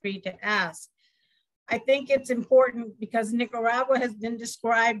 feel free to ask. I think it's important because Nicaragua has been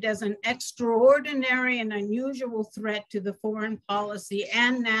described as an extraordinary and unusual threat to the foreign policy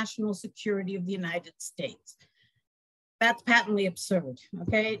and national security of the United States. That's patently absurd,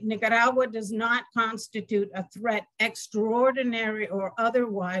 okay? Nicaragua does not constitute a threat, extraordinary or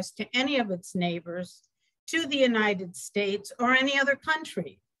otherwise, to any of its neighbors, to the United States or any other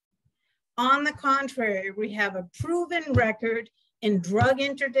country. On the contrary, we have a proven record in drug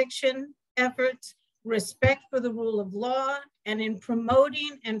interdiction efforts, respect for the rule of law, and in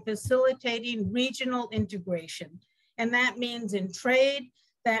promoting and facilitating regional integration. And that means in trade,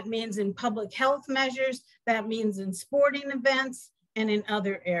 that means in public health measures, that means in sporting events, and in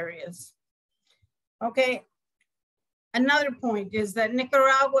other areas. Okay, another point is that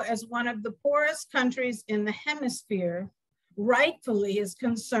Nicaragua, as one of the poorest countries in the hemisphere, rightfully is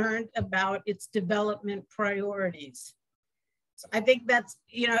concerned about its development priorities. I think that's,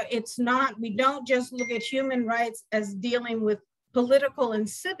 it's not, we don't just look at human rights as dealing with political and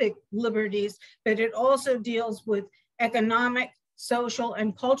civic liberties, but it also deals with economic, social,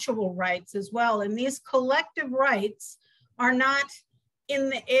 and cultural rights as well. And these collective rights are not in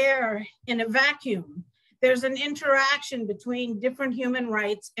the air in a vacuum. There's an interaction between different human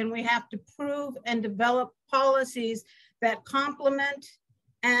rights, and we have to prove and develop policies that complement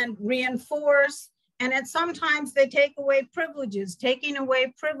and reinforce. And sometimes they take away privileges. Taking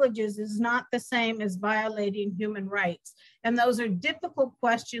away privileges is not the same as violating human rights. And those are difficult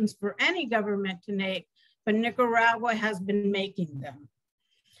questions for any government to make, but Nicaragua has been making them.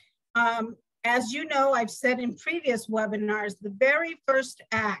 As you know, I've said in previous webinars, the very first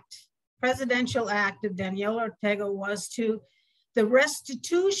presidential act of Daniel Ortega was the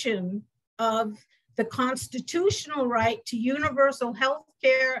restitution of the constitutional right to universal health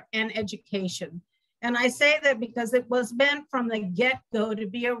care and education. And I say that because it was meant from the get-go to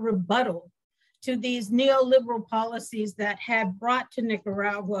be a rebuttal to these neoliberal policies that had brought to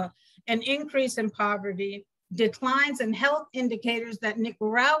Nicaragua an increase in poverty, declines in health indicators that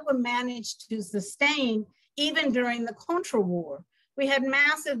Nicaragua managed to sustain even during the Contra War. We had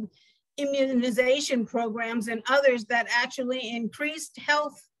massive immunization programs and others that actually increased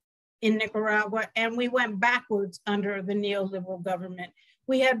health in Nicaragua, and we went backwards under the neoliberal government.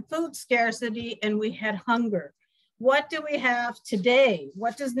 We had food scarcity and we had hunger. What do we have today?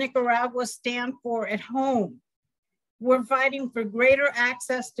 What does Nicaragua stand for at home? We're fighting for greater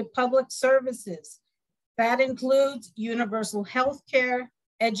access to public services. That includes universal health care,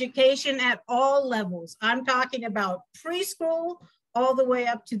 education at all levels. I'm talking about preschool all the way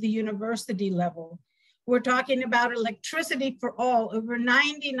up to the university level. We're talking about electricity for all. Over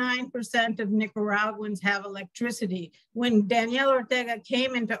 99% of Nicaraguans have electricity. When Daniel Ortega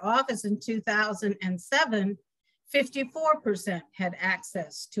came into office in 2007, 54% had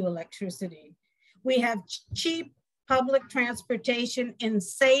access to electricity. We have cheap public transportation in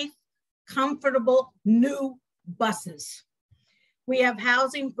safe, comfortable, new buses. We have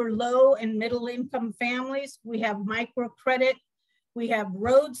housing for low and middle income families. We have microcredit. We have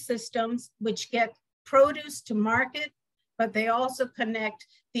road systems which get produce to market, but they also connect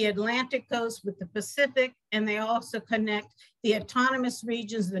the Atlantic coast with the Pacific, and they also connect the autonomous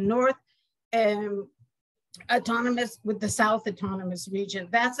regions, the North autonomous with the South autonomous region.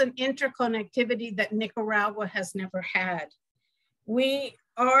 That's an interconnectivity that Nicaragua has never had. We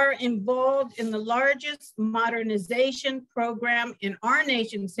are involved in the largest modernization program in our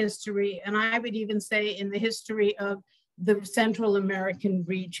nation's history, and I would even say in the history of the Central American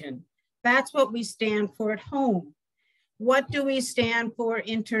region. That's what we stand for at home. What do we stand for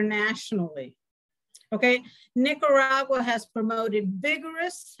internationally? Okay, Nicaragua has promoted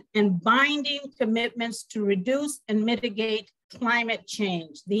vigorous and binding commitments to reduce and mitigate climate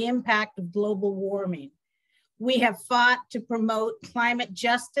change, the impact of global warming. We have fought to promote climate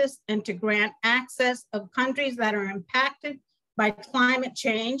justice and to grant access of countries that are impacted by climate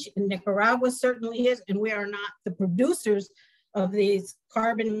change, and Nicaragua certainly is, and we are not the producers of these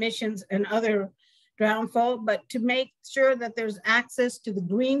carbon emissions and other downfall, but to make sure that there's access to the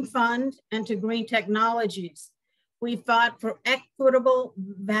Green Fund and to green technologies. We fought for equitable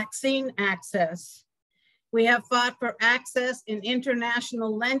vaccine access. We have fought for access in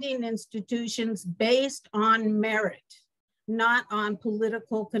international lending institutions based on merit, not on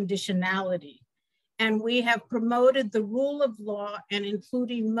political conditionality. And we have promoted the rule of law and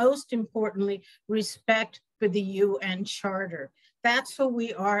including, most importantly, respect for the UN Charter. That's who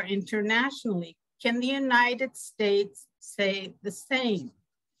we are internationally. Can the United States say the same?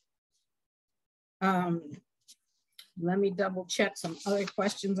 Let me double check some other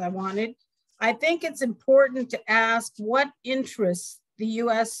questions I wanted. I think it's important to ask what interests the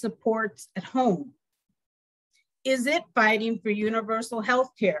US supports at home. Is it fighting for universal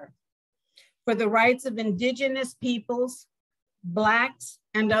health care, for the rights of indigenous peoples, Blacks,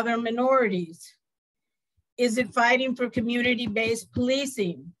 and other minorities? Is it fighting for community-based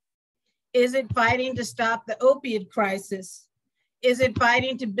policing? Is it fighting to stop the opioid crisis? Is it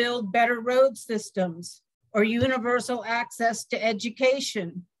fighting to build better road systems or universal access to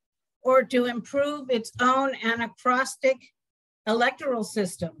education, or to improve its own anachrostic electoral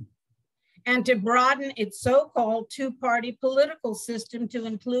system, and to broaden its so-called two-party political system to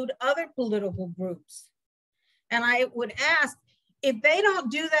include other political groups? And I would ask, if they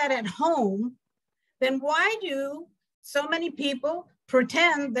don't do that at home, then why do so many people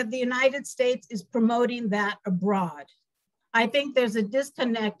pretend that the United States is promoting that abroad? I think there's a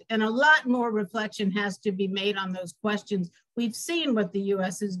disconnect, and a lot more reflection has to be made on those questions. We've seen what the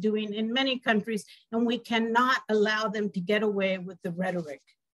US is doing in many countries, and we cannot allow them to get away with the rhetoric.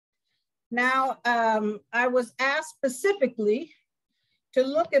 Now, I was asked specifically to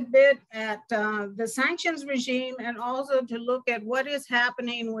look a bit at the sanctions regime, and also to look at what is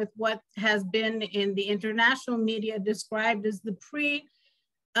happening with what has been in the international media described as the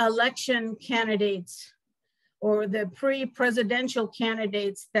pre-election candidates, or the pre-presidential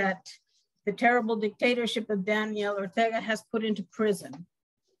candidates that the terrible dictatorship of Daniel Ortega has put into prison,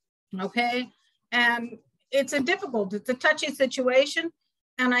 okay? And it's it's a touchy situation.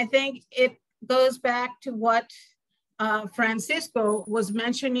 And I think it goes back to what Francisco was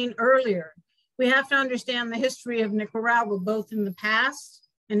mentioning earlier. We have to understand the history of Nicaragua, both in the past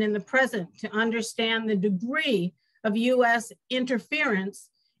and in the present, to understand the degree of US interference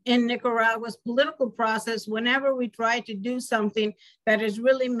in Nicaragua's political process whenever we try to do something that is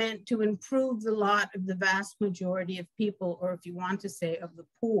really meant to improve the lot of the vast majority of people, or if you want to say of the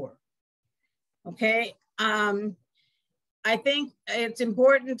poor, okay? I think it's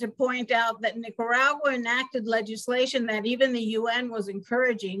important to point out that Nicaragua enacted legislation that even the UN was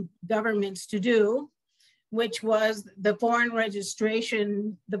encouraging governments to do, which was the Foreign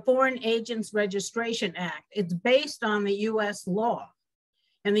Agents Registration Act. It's based on the US law.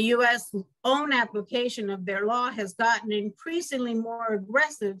 And the US own application of their law has gotten increasingly more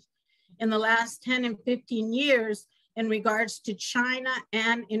aggressive in the last 10 and 15 years in regards to China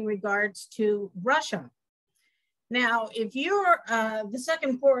and in regards to Russia. Now, if you're the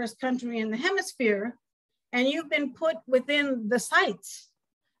second poorest country in the hemisphere, and you've been put within the sights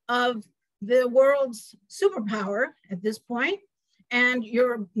of the world's superpower at this point, and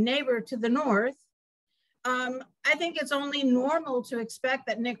your neighbor to the north, I think it's only normal to expect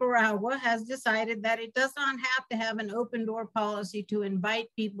that Nicaragua has decided that it does not have to have an open door policy to invite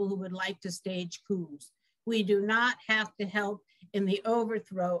people who would like to stage coups. We do not have to help in the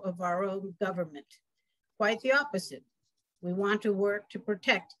overthrow of our own government. Quite the opposite. We want to work to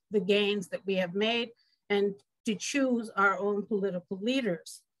protect the gains that we have made and to choose our own political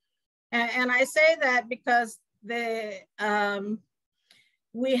leaders. And I say that because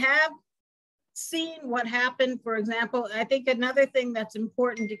we have seen what happened. For example, I think another thing that's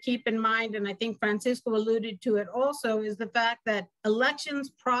important to keep in mind, and I think Francisco alluded to it also, is the fact that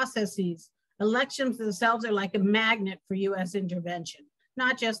elections themselves are like a magnet for US intervention,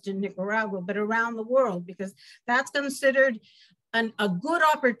 not just in Nicaragua, but around the world, because that's considered a good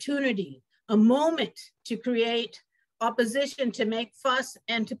opportunity, a moment to create opposition, to make fuss,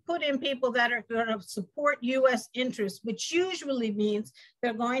 and to put in people that are going to support US interests, which usually means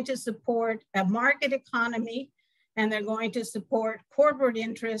they're going to support a market economy, and they're going to support corporate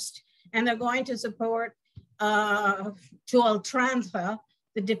interest, and they're going to support, to ultranza,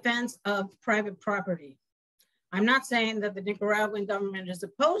 the defense of private property. I'm not saying that the Nicaraguan government is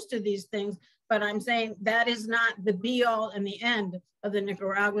opposed to these things, but I'm saying that is not the be all and the end of the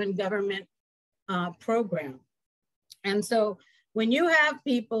Nicaraguan government program. And so when you have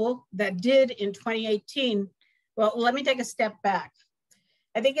people that did in 2018, well, let me take a step back.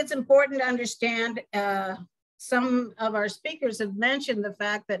 I think it's important to understand, some of our speakers have mentioned the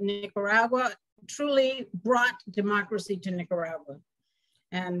fact that Nicaragua truly brought democracy to Nicaragua.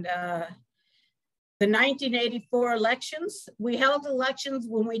 And the 1984 elections, we held elections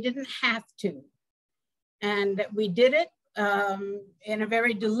when we didn't have to. And we did it in a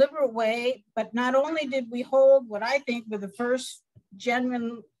very deliberate way, but not only did we hold what I think were the first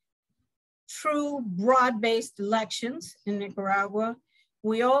genuine, true, broad-based elections in Nicaragua,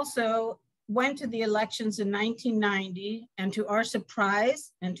 we also went to the elections in 1990, and to our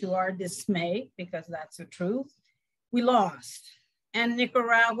surprise and to our dismay, because that's the truth, we lost. And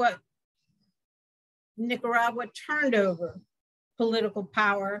Nicaragua turned over political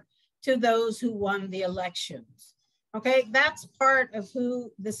power to those who won the elections. Okay, that's part of who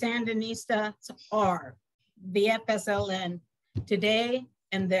the Sandinistas are, the FSLN, today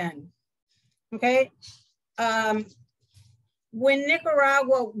and then. Okay, when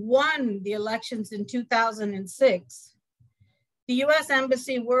Nicaragua won the elections in 2006, the US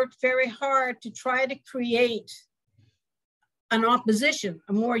Embassy worked very hard to try to create an opposition,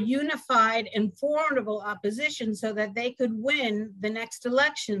 a more unified and formidable opposition, so that they could win the next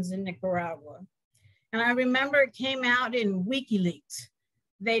elections in Nicaragua. And I remember it came out in WikiLeaks.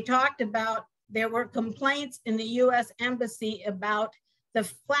 They talked about, there were complaints in the US Embassy about the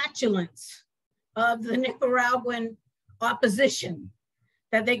flatulence of the Nicaraguan opposition,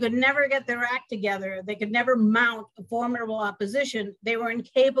 that they could never get their act together. They could never mount a formidable opposition. They were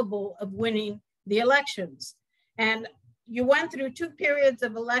incapable of winning the elections. And you went through 2 periods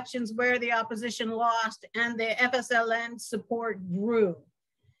of elections where the opposition lost and the FSLN support grew.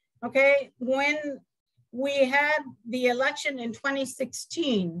 Okay, when we had the election in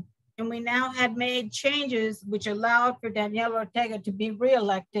 2016, and we now had made changes which allowed for Daniel Ortega to be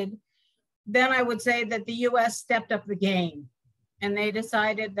reelected, then I would say that the US stepped up the game. And they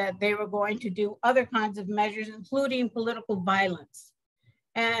decided that they were going to do other kinds of measures, including political violence.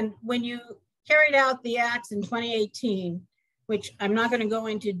 And when you carried out the acts in 2018, which I'm not going to go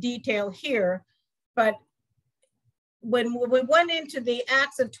into detail here, but when we went into the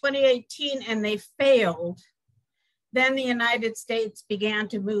acts of 2018 and they failed, then the United States began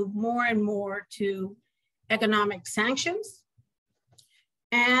to move more and more to economic sanctions.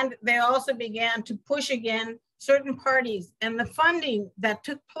 And they also began to push again certain parties, and the funding that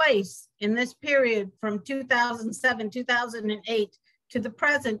took place in this period from 2007, 2008 to the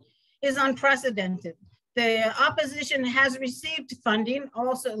present is unprecedented. The opposition has received funding.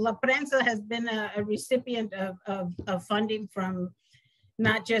 Also, La Prensa has been a recipient of funding from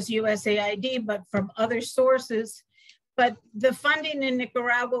not just USAID, but from other sources. But the funding in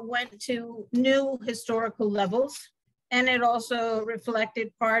Nicaragua went to new historical levels. And it also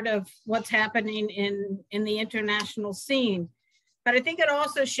reflected part of what's happening in the international scene. But I think it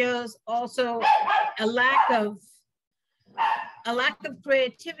also shows a lack of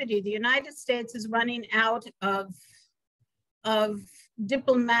creativity. The United States is running out of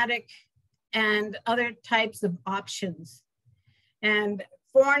diplomatic and other types of options. And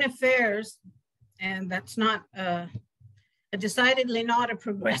foreign affairs, and that's not decidedly not a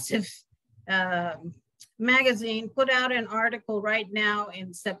progressive magazine, put out an article right now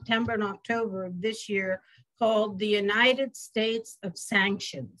in September and October of this year called The United States of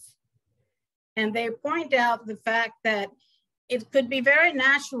Sanctions. And they point out the fact that it could be very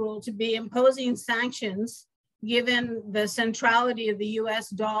natural to be imposing sanctions given the centrality of the US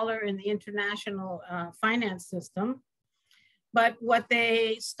dollar in the international finance system. But what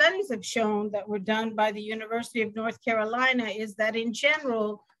studies have shown that were done by the University of North Carolina is that in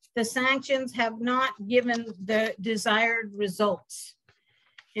general, the sanctions have not given the desired results.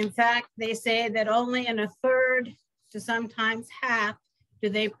 In fact, they say that only in a third to sometimes half do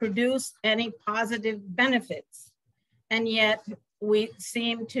they produce any positive benefits. And yet we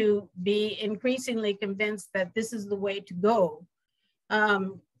seem to be increasingly convinced that this is the way to go.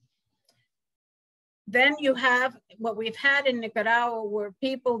 Then you have what we've had in Nicaragua were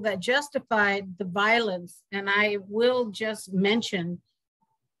people that justified the violence. And I will just mention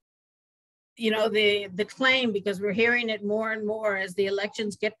the claim, because we're hearing it more and more as the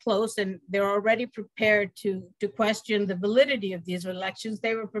elections get close, and they're already prepared to question the validity of these elections.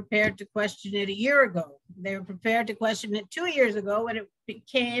 They were prepared to question it a year ago. They were prepared to question it 2 years ago when it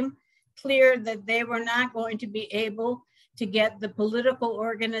became clear that they were not going to be able to get the political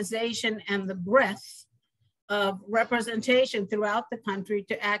organization and the breadth of representation throughout the country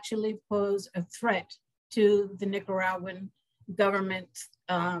to actually pose a threat to the Nicaraguan government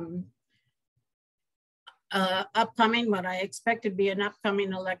upcoming, what I expect to be an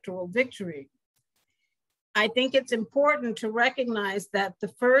upcoming electoral victory. I think it's important to recognize that the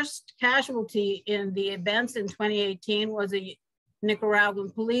first casualty in the events in 2018 was a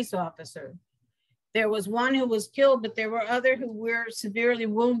Nicaraguan police officer. There was one who was killed, but there were others who were severely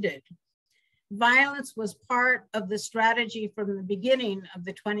wounded. Violence was part of the strategy from the beginning of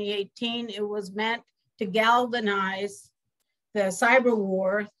the 2018. It was meant to galvanize the cyber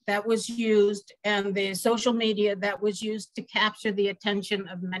war that was used and the social media that was used to capture the attention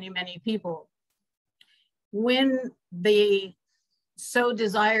of many, many people. When the so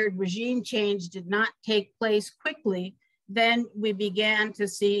desired regime change did not take place quickly, then we began to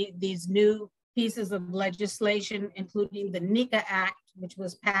see these new pieces of legislation, including the NICA Act, which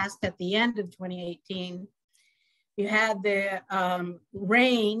was passed at the end of 2018. You had the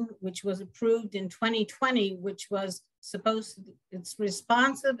RAIN, which was approved in 2020, which was it's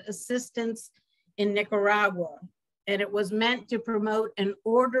responsive assistance in Nicaragua. And it was meant to promote an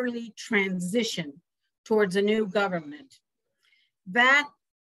orderly transition towards a new government. That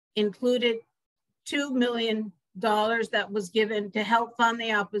included $2 million that was given to help fund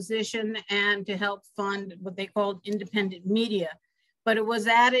the opposition and to help fund what they called independent media. But it was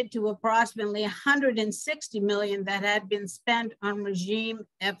added to approximately $160 million that had been spent on regime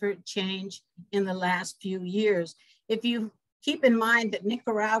effort change in the last few years. If you keep in mind that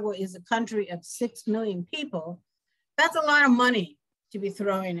Nicaragua is a country of 6 million people, that's a lot of money to be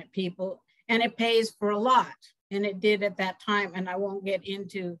throwing at people, and it pays for a lot. And it did at that time, and I won't get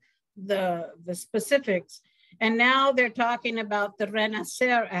into the specifics. And now they're talking about the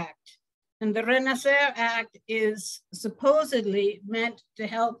Renacer Act, And the Renacer Act is supposedly meant to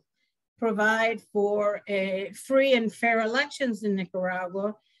help provide for a free and fair elections in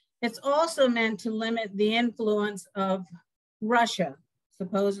Nicaragua. It's also meant to limit the influence of Russia,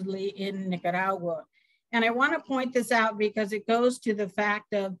 supposedly in Nicaragua. And I want to point this out because it goes to the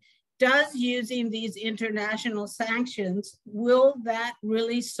fact of, does using these international sanctions, will that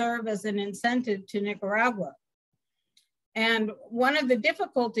really serve as an incentive to Nicaragua? And one of the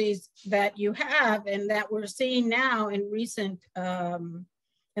difficulties that you have, and that we're seeing now in recent,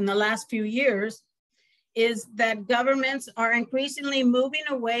 in the last few years, is that governments are increasingly moving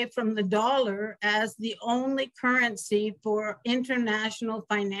away from the dollar as the only currency for international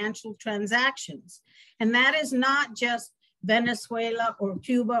financial transactions. And that is not just Venezuela or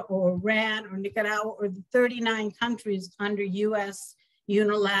Cuba or Iran or Nicaragua or the 39 countries under US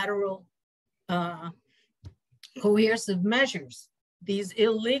unilateral coercive measures, these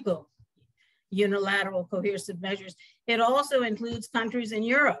illegal unilateral coercive measures. It also includes countries in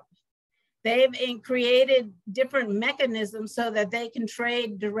Europe. They've created different mechanisms so that they can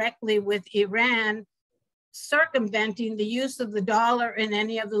trade directly with Iran, circumventing the use of the dollar in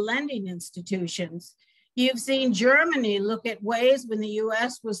any of the lending institutions. You've seen Germany look at ways when the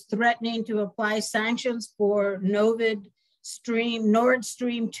US was threatening to apply sanctions for Nord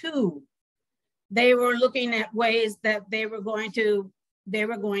Stream 2. They were looking at ways that they were going to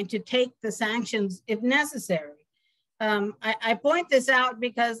take the sanctions if necessary. I point this out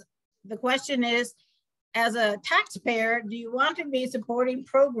because the question is, as a taxpayer, do you want to be supporting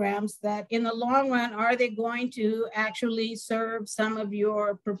programs that in the long run, are they going to actually serve some of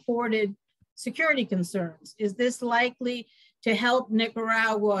your purported security concerns? Is this likely to help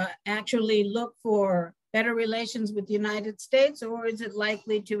Nicaragua actually look for better relations with the United States, or is it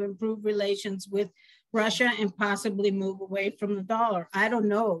likely to improve relations with Russia and possibly move away from the dollar? I don't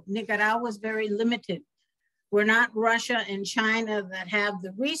know. Nicaragua is very limited. We're not Russia and China that have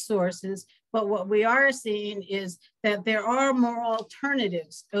the resources, but what we are seeing is that there are more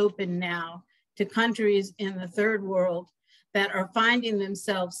alternatives open now to countries in the third world that are finding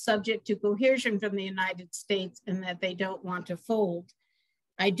themselves subject to coercion from the United States and that they don't want to fold.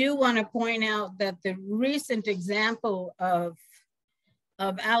 I do want to point out that the recent example of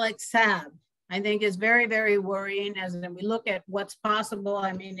Alex Saab, I think is very, very worrying as we look at what's possible.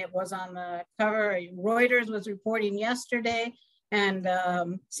 I mean, it was on the cover, Reuters was reporting yesterday, and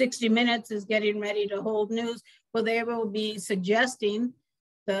 60 Minutes is getting ready to hold news. Well, they will be suggesting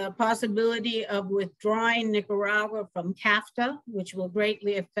the possibility of withdrawing Nicaragua from CAFTA, which will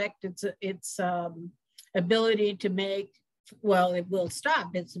greatly affect its ability to make, well, it will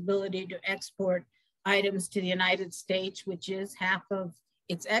stop its ability to export items to the United States, which is half of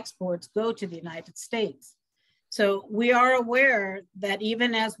its exports go to the United States. So we are aware that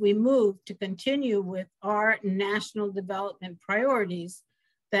even as we move to continue with our national development priorities,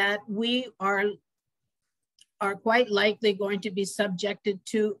 that we are quite likely going to be subjected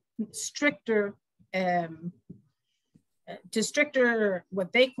to stricter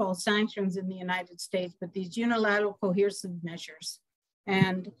what they call sanctions in the United States, but these unilateral coercive measures.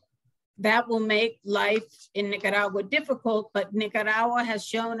 And that will make life in Nicaragua difficult, but Nicaragua has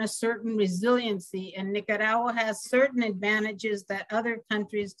shown a certain resiliency, and Nicaragua has certain advantages that other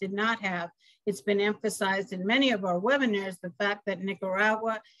countries did not have. It's been emphasized in many of our webinars, the fact that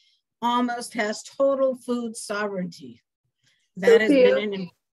Nicaragua almost has total food sovereignty. That has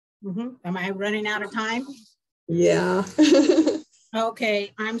been am I running out of time? Yeah.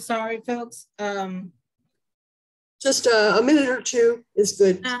 Okay, I'm sorry, folks. Just a minute or two is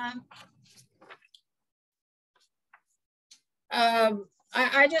good.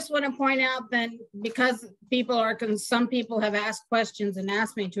 I just want to point out then, because some people have asked questions and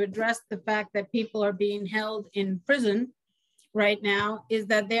asked me to address the fact that people are being held in prison right now, is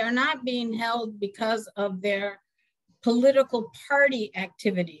that they are not being held because of their political party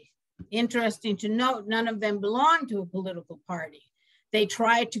activity. Interesting to note, none of them belong to a political party. They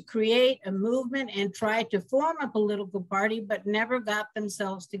tried to create a movement and tried to form a political party, but never got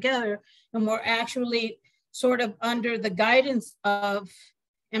themselves together, and were actually sort of under the guidance of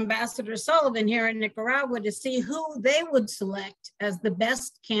Ambassador Sullivan here in Nicaragua to see who they would select as the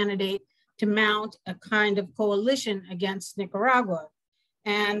best candidate to mount a kind of coalition against Nicaragua.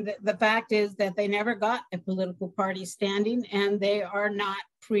 And the fact is that they never got a political party standing, and they are not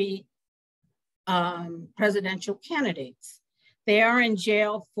presidential candidates. They are in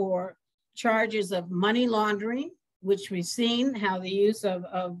jail for charges of money laundering, which we've seen how the use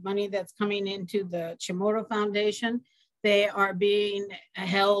of money that's coming into the Chamorro Foundation. They are being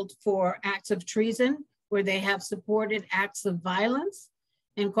held for acts of treason, where they have supported acts of violence.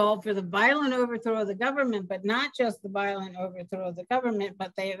 and called for the violent overthrow of the government, but not just the violent overthrow of the government,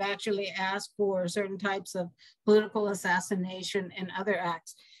 but they have actually asked for certain types of political assassination and other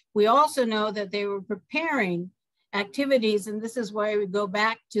acts. We also know that they were preparing activities, and this is why we go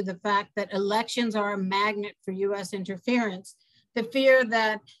back to the fact that elections are a magnet for US interference, the fear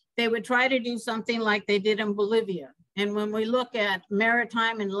that they would try to do something like they did in Bolivia. And when we look at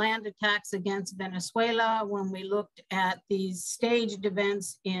maritime and land attacks against Venezuela, when we looked at these staged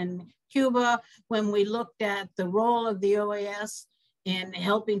events in Cuba, when we looked at the role of the OAS in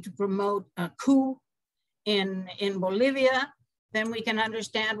helping to promote a coup in Bolivia, then we can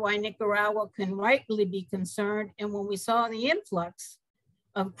understand why Nicaragua can rightly be concerned. And when we saw the influx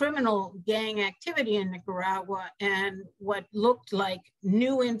of criminal gang activity in Nicaragua and what looked like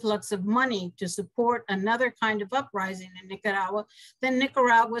new influx of money to support another kind of uprising in Nicaragua, then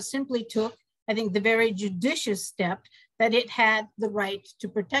Nicaragua simply took, I think, the very judicious step that it had the right to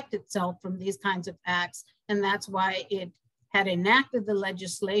protect itself from these kinds of acts. And that's why it had enacted the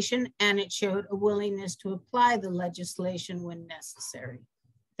legislation and it showed a willingness to apply the legislation when necessary.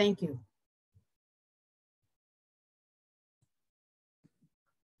 Thank you.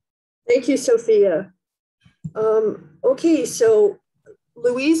 Thank you, Sophia. Okay, so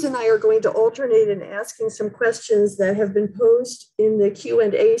Louise and I are going to alternate in asking some questions that have been posed in the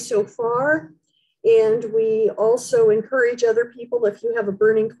Q&A so far. And we also encourage other people, if you have a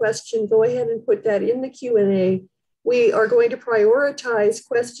burning question, go ahead and put that in the Q&A. We are going to prioritize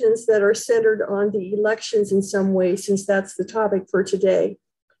questions that are centered on the elections in some way, since that's the topic for today.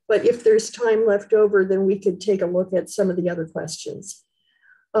 But if there's time left over, then we could take a look at some of the other questions.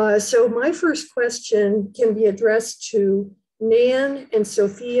 So my first question can be addressed to Nan and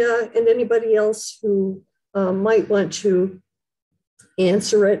Sophia and anybody else who might want to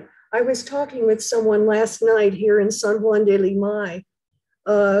answer it. I was talking with someone last night here in San Juan de Limay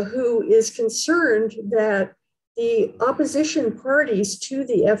who is concerned that the opposition parties to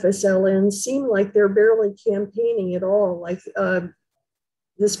the FSLN seem like they're barely campaigning at all. Like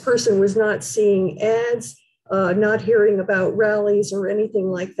this person was not seeing ads, not hearing about rallies or anything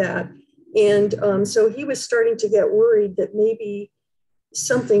like that. And so he was starting to get worried that maybe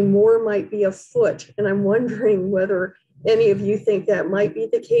something more might be afoot. And I'm wondering whether any of you think that might be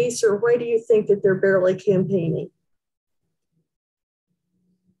the case, or why do you think that they're barely campaigning?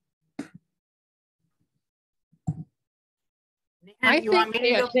 I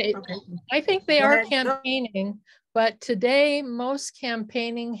think they are campaigning, but today most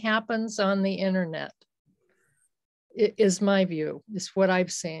campaigning happens on the internet. Is my view, is what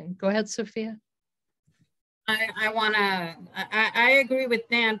I've seen. Go ahead, Sophia. I agree with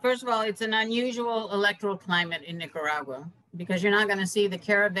Dan. First of all, it's an unusual electoral climate in Nicaragua because you're not going to see the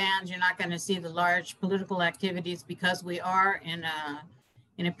caravans, you're not going to see the large political activities because we are in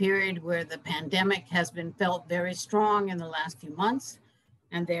a period where the pandemic has been felt very strong in the last few months.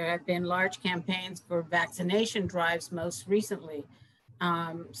 And there have been large campaigns for vaccination drives most recently.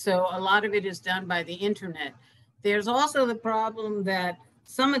 So a lot of it is done by the internet. There's also the problem that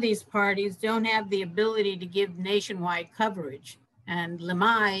some of these parties don't have the ability to give nationwide coverage. And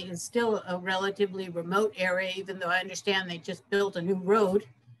Limay is still a relatively remote area, even though I understand they just built a new road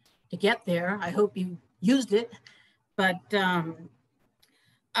to get there. I hope you used it. But,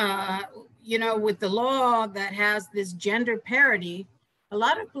 you know, with the law that has this gender parity, a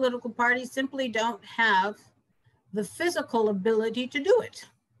lot of political parties simply don't have the physical ability to do it.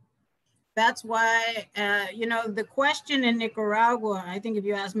 That's why, you know, the question in Nicaragua, I think if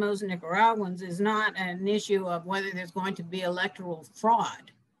you ask most Nicaraguans, is not an issue of whether there's going to be electoral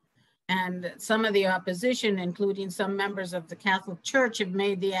fraud. And some of the opposition, including some members of the Catholic Church, have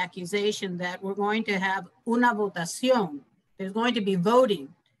made the accusation that we're going to have una votación. There's going to be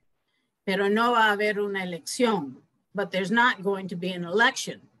voting, pero no va a haber una elección. But there's not going to be an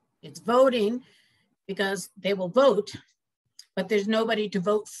election. It's voting because they will vote, but there's nobody to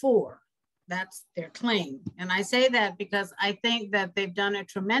vote for. That's their claim. And I say that because I think that they've done a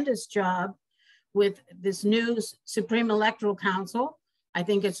tremendous job with this new Supreme Electoral Council. I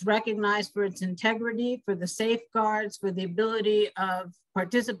think it's recognized for its integrity, for the safeguards, for the ability of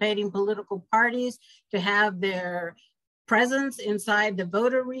participating political parties to have their presence inside the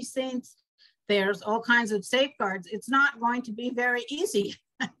voter precincts. There's all kinds of safeguards. It's not going to be very easy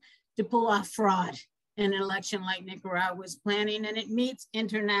to pull off fraud in an election like Nicaragua is planning, and it meets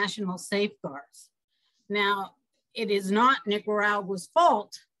international safeguards. Now, it is not Nicaragua's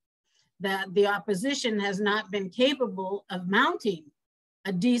fault that the opposition has not been capable of mounting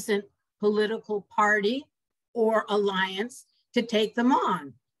a decent political party or alliance to take them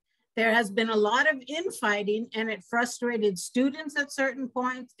on. there has been a lot of infighting, and it frustrated students at certain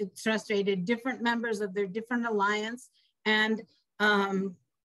points. It frustrated different members of their different alliance. And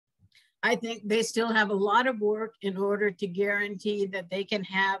I think they still have a lot of work in order to guarantee that they can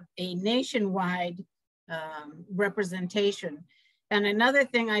have a nationwide representation. And another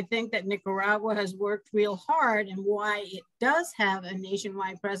thing I think that Nicaragua has worked real hard, and why it does have a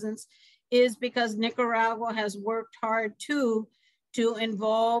nationwide presence, is because Nicaragua has worked hard too to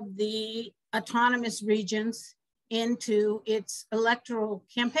involve the autonomous regions into its electoral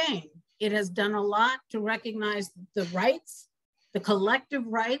campaign. It has done a lot to recognize the rights, the collective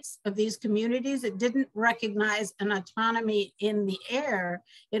rights of these communities. It didn't recognize an autonomy in the air.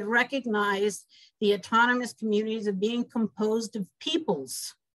 It recognized the autonomous communities of being composed of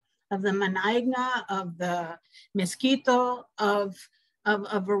peoples, of the Manaigna, of the Mezquito, of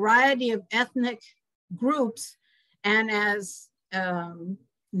a variety of ethnic groups. And as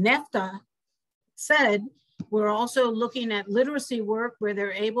Netfa said, we're also looking at literacy work where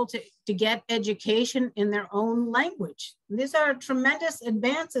they're able to get education in their own language. These are tremendous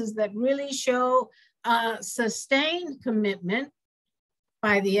advances that really show a sustained commitment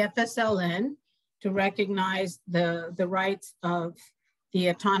by the FSLN to recognize the rights of the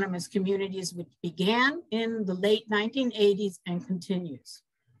autonomous communities, which began in the late 1980s and continues.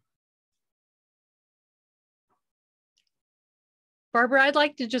 Barbara, I'd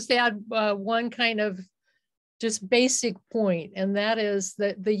like to just add one kind of just basic point, and that is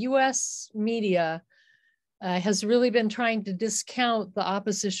that the US media has really been trying to discount the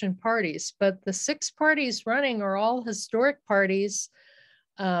opposition parties, but the 6 parties running are all historic parties.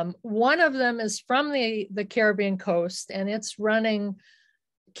 One of them is from the Caribbean coast, and it's running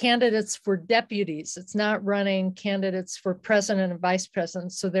candidates for deputies. It's not running candidates for president and vice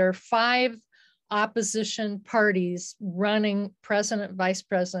president. So there are 5 opposition parties running president, vice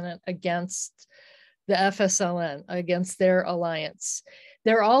president against the FSLN, against their alliance.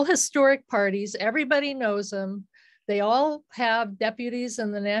 They're all historic parties. Everybody knows them. They all have deputies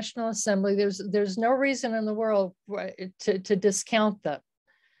in the National Assembly. There's no reason in the world to discount them,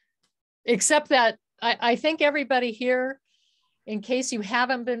 except that I think everybody here, in case you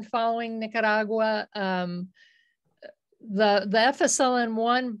haven't been following Nicaragua, the FSLN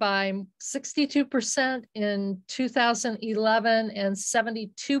won by 62% in 2011 and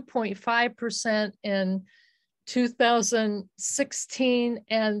 72.5% in 2016.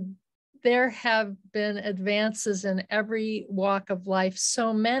 And there have been advances in every walk of life,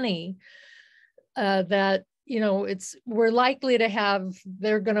 so many that, you know, we're likely to have,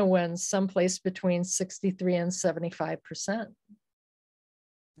 they're going to win someplace between 63 and 75%.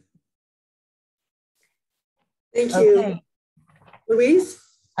 Thank you. Okay. Louise?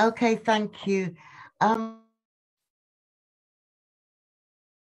 Okay, thank you.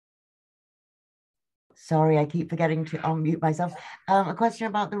 Sorry, I keep forgetting to unmute myself. A question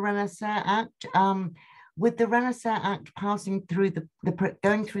about the Renaissance Act. With the Renaissance Act passing through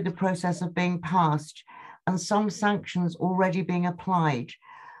going through the process of being passed and some sanctions already being applied,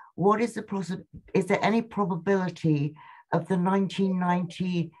 what is is there any probability of the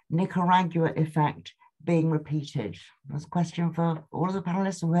 1990 Nicaragua effect being repeated? That's a question for all of the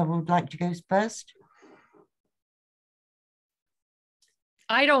panelists, and whoever would like to go first.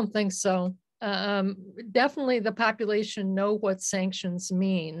 I don't think so. Definitely the population know what sanctions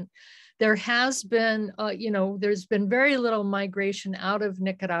mean. There has been, there's been very little migration out of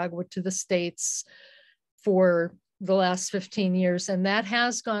Nicaragua to the States for the last 15 years, and that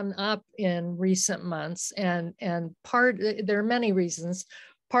has gone up in recent months. And there are many reasons.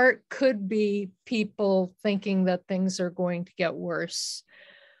 Part could be people thinking that things are going to get worse,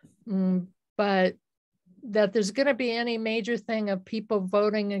 but that there's going to be any major thing of people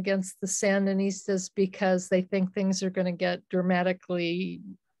voting against the Sandinistas because they think things are going to get dramatically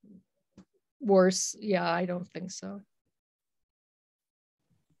worse. Yeah, I don't think so.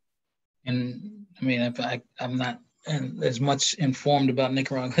 And I mean, I'm not as much informed about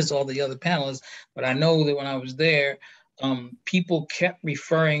Nicaragua as all the other panelists, but I know that when I was there, people kept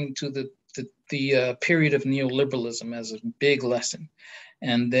referring to the period of neoliberalism as a big lesson,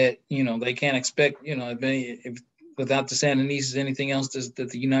 and that, you know, they can't expect, you know, if without the Sandinistas, anything else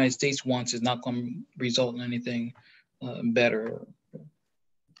that the United States wants is not going to result in anything better.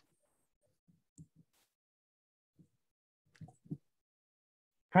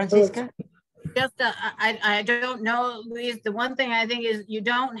 Francisca? Just, I don't know, Louise. The one thing I think is you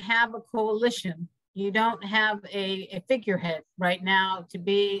don't have a coalition. You don't have a figurehead right now to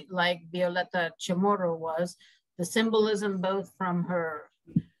be like Violeta Chamorro was. The symbolism both from her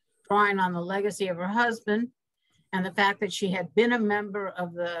drawing on the legacy of her husband and the fact that she had been a member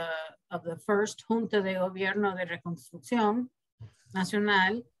of the first Junta de Gobierno de Reconstrucción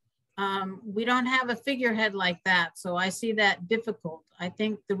Nacional, we don't have a figurehead like that. So I see that difficult. I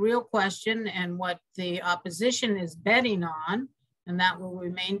think the real question and what the opposition is betting on, and that will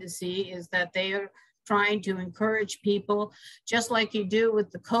remain to see, is that they are trying to encourage people, just like you do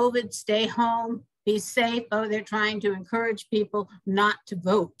with the COVID, stay home, be safe. Oh, they're trying to encourage people not to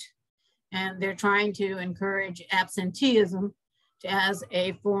vote. And they're trying to encourage absenteeism as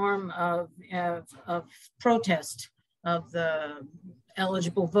a form of protest of the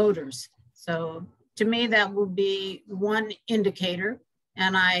eligible voters. So to me, that will be one indicator,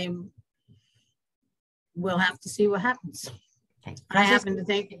 and I will have to see what happens. Okay. I happen to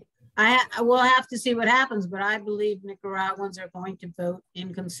think, I will have to see what happens, but I believe Nicaraguans are going to vote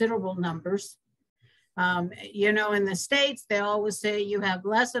in considerable numbers. You know, in the States, they always say you have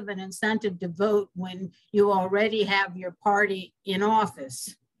less of an incentive to vote when you already have your party in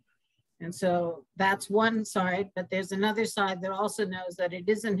office. And so that's one side, but there's another side that also knows that it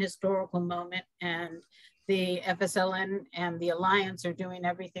is an historical moment, and the FSLN and the Alliance are doing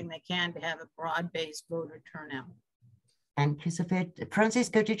everything they can to have a broad-based voter turnout. Thank you, Sophia.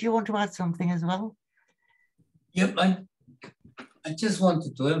 Francisco, did you want to add something as well? Yep, I just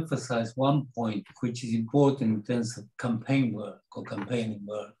wanted to emphasize one point, which is important in terms of campaign work or campaigning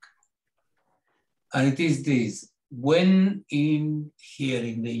work. And it is this: when here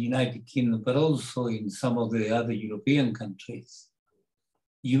in the United Kingdom, but also in some of the other European countries,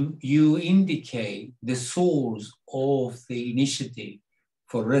 you indicate the source of the initiative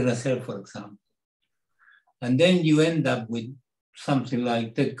for Renacer, for example. And then you end up with something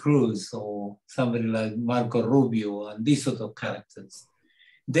like Ted Cruz or somebody like Marco Rubio and these sort of characters.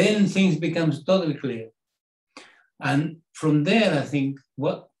 Then things become totally clear. And from there, I think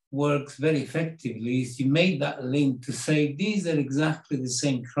what works very effectively is you make that link to say these are exactly the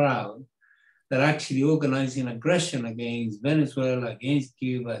same crowd that are actually organizing aggression against Venezuela, against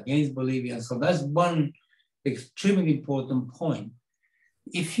Cuba, against Bolivia. So that's one extremely important point.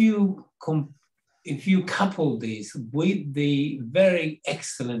 If you couple this with the very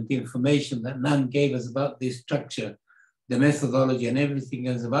excellent information that Nan gave us about this structure, the methodology and everything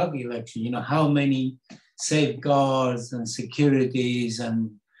else about the election, you know, how many safeguards and securities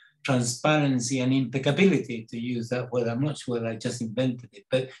and transparency and impeccability, to use that word. I'm not sure I just invented it,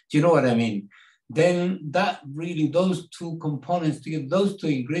 but do you know what I mean? Then that really, those two components together, those two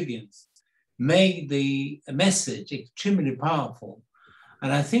ingredients make the message extremely powerful.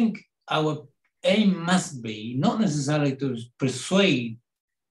 And I think our aim must be not necessarily to persuade,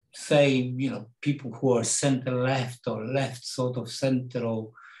 say, you know, people who are center-left or left sort of center or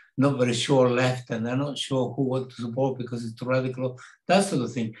not very sure left, and they're not sure who what to support because it's too radical, that sort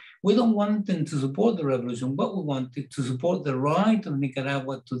of thing. We don't want them to support the revolution. What we want is to support the right of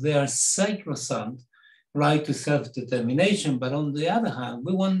Nicaragua to their sacrosanct right to self-determination. But on the other hand,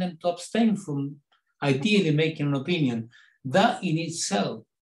 we want them to abstain from ideally making an opinion. That in itself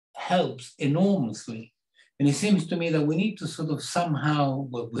helps enormously. And it seems to me that we need to sort of somehow,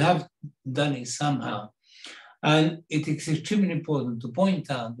 well, we have done it somehow. And it is extremely important to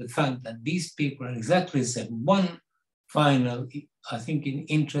point out the fact that these people are exactly the same. One final, I think,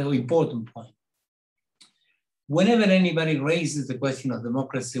 important point. Whenever anybody raises the question of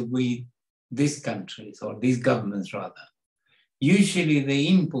democracy with these countries, or these governments rather, usually the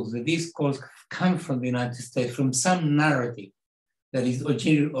impulse, the discourse come from the United States, from some narrative that is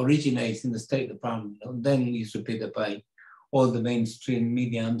originates in the State Department, and then is repeated by all the mainstream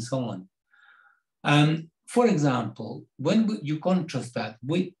media and so on. For example, when you contrast that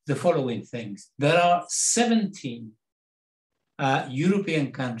with the following things, there are 17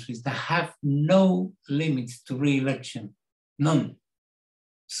 European countries that have no limits to re-election, none.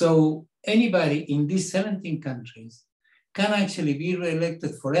 So anybody in these 17 countries can actually be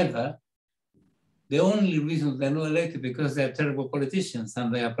re-elected forever. The only reason they're not elected because they're terrible politicians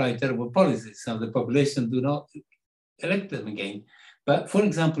and they apply terrible policies, and the population do not elect them again. But for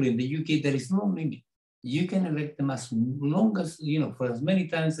example, in the UK, there is no limit. You can elect them as long as, you know, for as many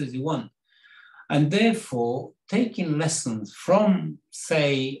times as you want. And therefore, taking lessons from,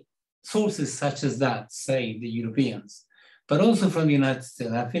 say, sources such as that, say the Europeans, but also from the United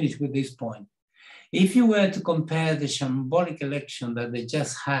States, I finish with this point. If you were to compare the shambolic election that they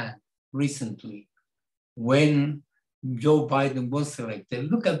just had recently, when Joe Biden was elected,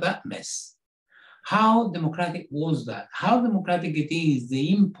 look at that mess. How democratic was that? How democratic it is,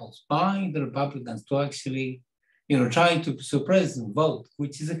 the impulse by the Republicans to actually, you know, try to suppress the vote,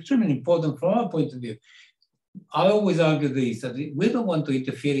 which is extremely important from our point of view. I always argue this, that we don't want to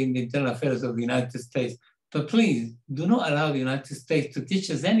interfere in the internal affairs of the United States, But please do not allow the United States to teach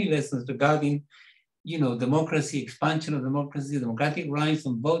us any lessons regarding, democracy, expansion of democracy, democratic rights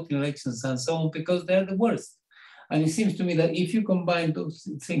and voting elections and so on, because they're the worst. And it seems to me that if you combine those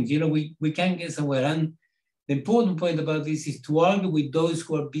things, we can get somewhere. And the important point about this is to argue with those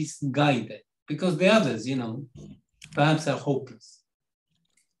who are misguided, because the others, perhaps are hopeless.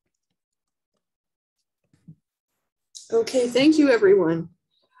 Okay, thank you, everyone.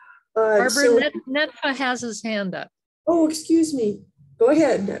 Barbara, Netfa has his hand up. Oh, excuse me. Go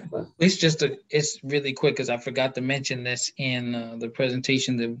ahead, Netfa. It's really quick because I forgot to mention this in the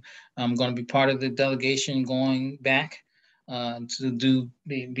presentation that I'm going to be part of the delegation going back to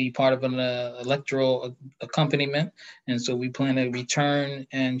be part of an electoral accompaniment, and so we plan to return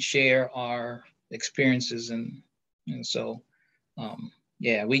and share our experiences, and so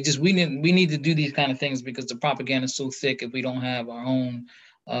yeah, we need to do these kind of things because the propaganda is so thick. If we don't have our own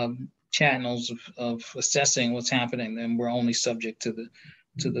channels of assessing what's happening, then we're only subject to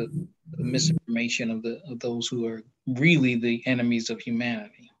the misinformation of those who are really the enemies of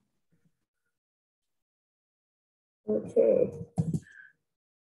humanity. Okay.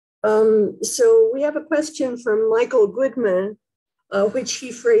 So we have a question from Michael Goodman, which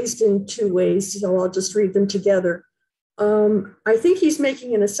he phrased in two ways, so I'll just read them together. I think he's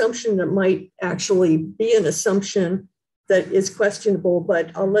making an assumption that might actually be an assumption that is questionable,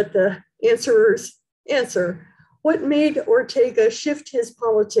 but I'll let the answerers answer. What made Ortega shift his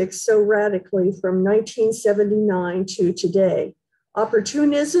politics so radically from 1979 to today?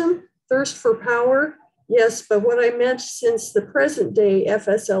 Opportunism, thirst for power? Yes, but what I meant since the present day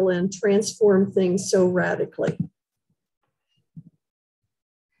FSLN transformed things so radically.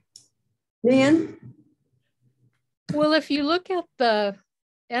 Nan? Well, if you look at the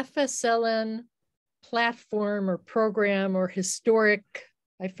FSLN platform or program or historic,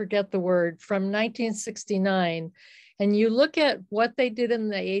 I forget the word, from 1969, and you look at what they did in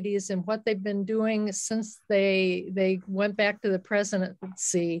the 80s and what they've been doing since they went back to the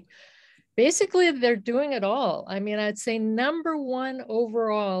presidency, basically they're doing it all. I mean, I'd say number one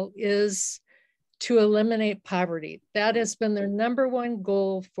overall is to eliminate poverty. That has been their number one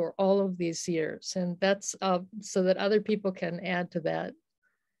goal for all of these years. And that's so that other people can add to that.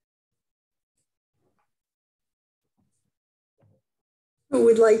 Who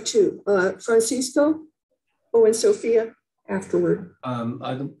would like to? Francisco? Oh, and Sofia afterward.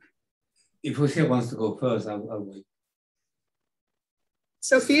 If Sofia wants to go first, I'll wait.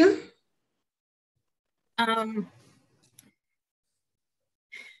 Sofia?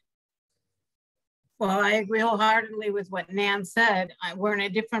 Well, I agree wholeheartedly with what Nan said. We're in a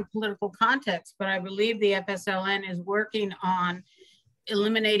different political context, but I believe the FSLN is working on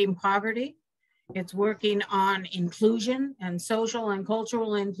eliminating poverty. It's working on inclusion and social and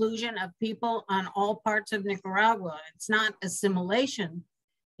cultural inclusion of people on all parts of Nicaragua. It's not assimilation,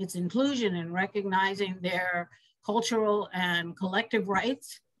 it's inclusion and recognizing their cultural and collective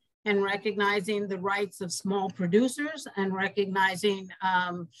rights, and recognizing the rights of small producers, and recognizing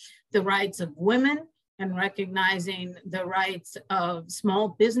the rights of women, and recognizing the rights of small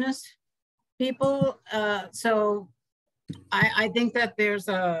business people. So I think that there's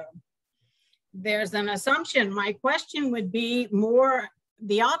an assumption. My question would be more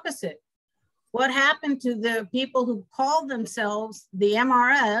the opposite. What happened to the people who called themselves the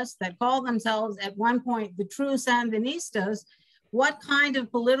MRS, that called themselves at one point the true Sandinistas? What kind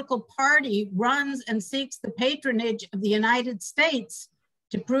of political party runs and seeks the patronage of the United States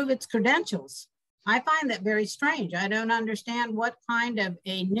to prove its credentials? I find that very strange. I don't understand what kind of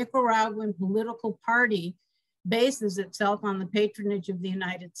a Nicaraguan political party bases itself on the patronage of the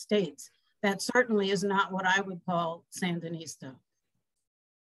United States. That certainly is not what I would call Sandinista.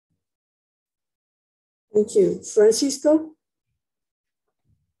 Thank you. Francisco?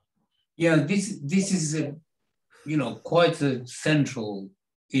 Yeah, this is quite a central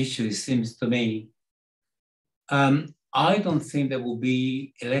issue, it seems to me. I don't think there will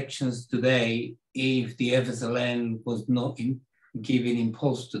be elections today if the FSLN was not giving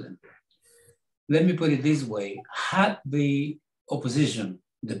impulse to them. Let me put it this way. Had the opposition,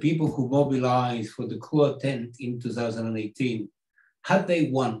 the people who mobilized for the coup attempt in 2018, had they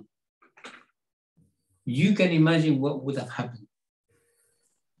won, you can imagine what would have happened.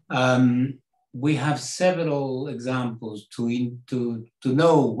 We have several examples to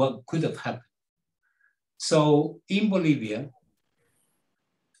know what could have happened. So in Bolivia,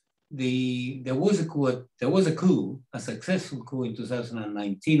 there was a coup, a successful coup in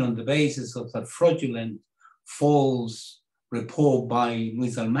 2019 on the basis of a fraudulent, false report by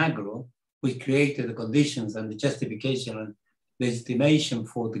Luis Almagro, which created the conditions and the justification and legitimation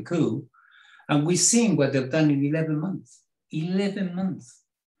for the coup. And we've seen what they've done in 11 months. 11 months.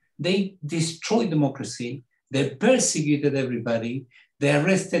 They destroyed democracy. They persecuted everybody. They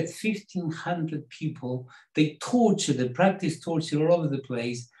arrested 1,500 people. They tortured, they practiced torture all over the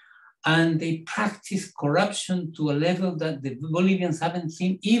place. And they practiced corruption to a level that the Bolivians haven't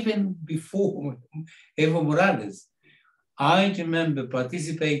seen even before Evo Morales. I remember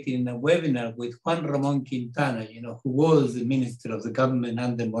participating in a webinar with Juan Ramon Quintana, who was the minister of the government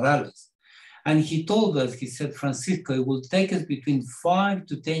under Morales. And he told us, he said, Francisco, it will take us between 5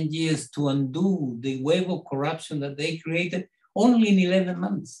 to 10 years to undo the wave of corruption that they created only in 11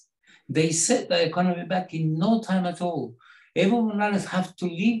 months. They set the economy back in no time at all. Evo Morales have to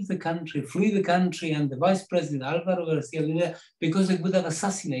leave the country, flee the country, and the vice president, Alvaro Garcia Linera, because they would have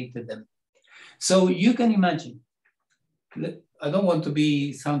assassinated them. So you can imagine, I don't want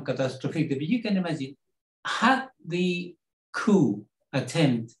to sound catastrophic, but you can imagine, had the coup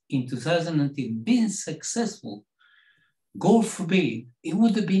attempt in 2019 been successful, God forbid, it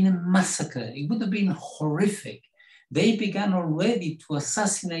would have been a massacre. It would have been horrific. They began already to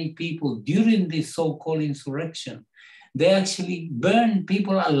assassinate people during the so-called insurrection. They actually burned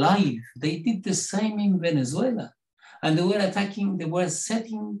people alive. They did the same in Venezuela. And they were attacking, they were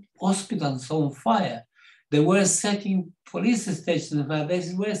setting hospitals on fire. They were setting police stations on fire.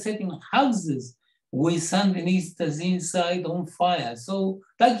 They were setting houses with Sandinistas inside on fire. So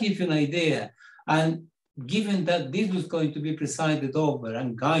that gives you an idea. And given that this was going to be presided over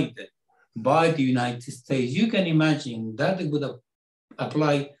and guided by the United States, you can imagine that they would have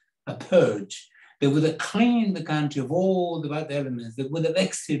applied a purge. They would have cleaned the country of all the bad elements. They would have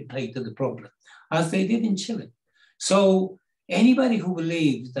extirpated the problem, as they did in Chile. So anybody who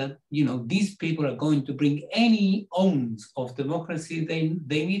believes that these people are going to bring any ounce of democracy,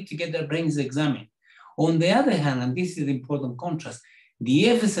 they need to get their brains examined. On the other hand, and this is the important contrast, the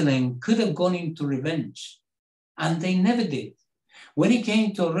FSLN could have gone into revenge, and they never did. When it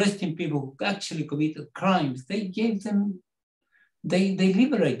came to arresting people who actually committed crimes, they gave them, they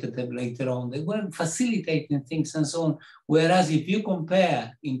liberated them later on. They weren't facilitating things and so on. Whereas if you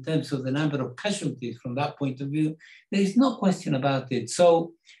compare in terms of the number of casualties from that point of view, there is no question about it.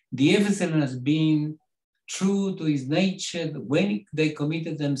 So the FSLN has been true to its nature. When they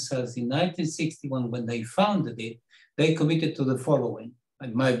committed themselves in 1961, when they founded it, they committed to the following,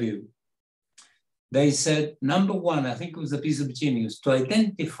 in my view. They said, number one, I think it was a piece of genius, to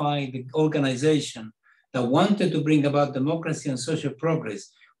identify the organization that wanted to bring about democracy and social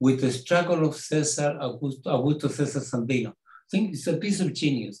progress with the struggle of Augusto César Sandino. I think it's a piece of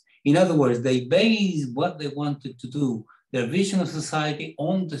genius. In other words, they based what they wanted to do, their vision of society,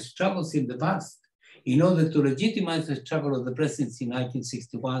 on the struggles in the past, in order to legitimize the struggle of the presidency in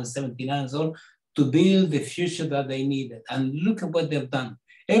 1961, 79, and so on, to build the future that they needed. And look at what they've done.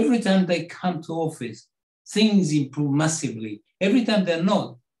 Every time they come to office, things improve massively. Every time they're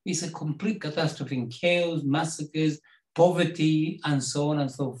not, it's a complete catastrophe in chaos, massacres, poverty, and so on and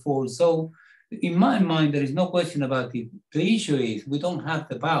so forth. So in my mind, there is no question about it. The issue is we don't have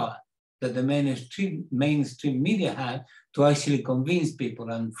the power that the mainstream media had to actually convince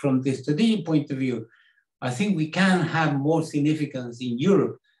people. And from the strategic point of view, I think we can have more significance in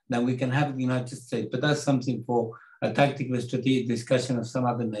Europe than we can have in the United States. But that's something for a tactical strategic discussion of some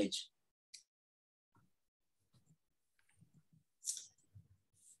other nature.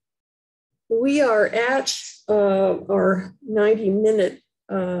 We are at our 90-minute,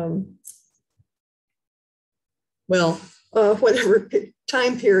 whatever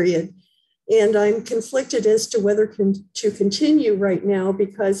time period. And I'm conflicted as to whether to continue right now,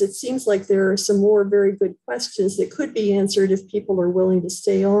 because it seems like there are some more very good questions that could be answered if people are willing to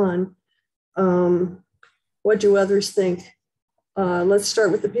stay on. What do others think? Let's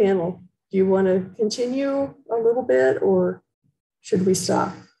start with the panel. Do you want to continue a little bit, or should we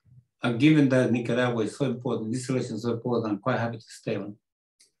stop? Given that Nicaragua is so important, this election is so important, I'm quite happy to stay on.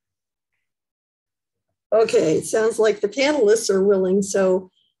 Okay, it sounds like the panelists are willing. So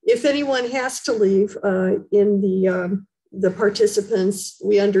if anyone has to leave in the participants,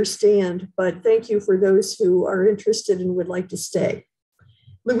 we understand, but thank you for those who are interested and would like to stay.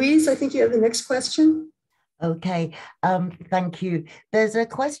 Louise, I think you have the next question. Okay, thank you. There's a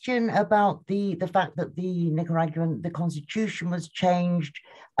question about the fact that the constitution was changed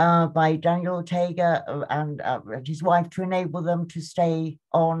by Daniel Ortega and his wife to enable them to stay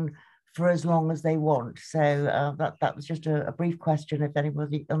on for as long as they want. So that was just a brief question, if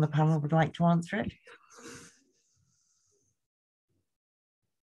anybody on the panel would like to answer it.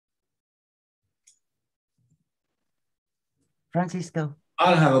 Francisco.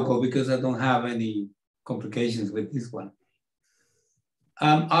 I'll have a go because I don't have any complications with this one.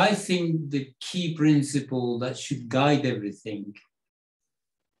 I think the key principle that should guide everything,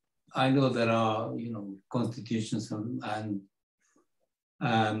 I know there are, constitutions and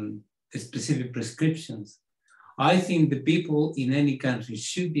specific prescriptions. I think the people in any country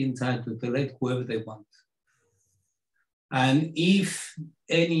should be entitled to elect whoever they want. And if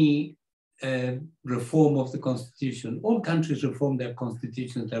any reform of the constitution, all countries reform their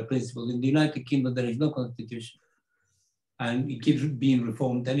constitutions, their principles. In the United Kingdom, there is no constitution. And it keeps being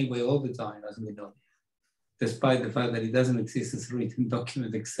reformed anyway all the time, as we know, despite the fact that it doesn't exist as a written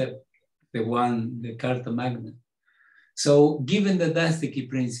document except the Carta Magna. So given that that's the key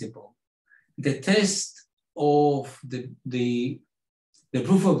principle, the test of the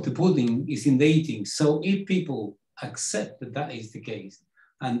proof of the pudding is in the eating. So if people accept that that is the case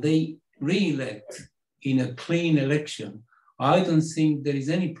and they re-elect in a clean election, I don't think there is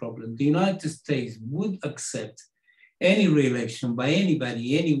any problem. The United States would accept any re-election by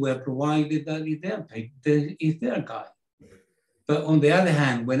anybody, anywhere, provided that is their guy. But on the other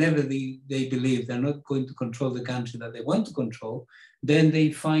hand, whenever they believe they're not going to control the country that they want to control, then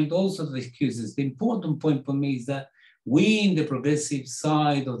they find all sorts of excuses. The important point for me is that we in the progressive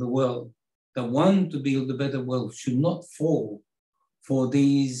side of the world that want to build a better world should not fall for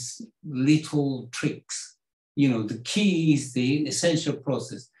these little tricks. The key is the essential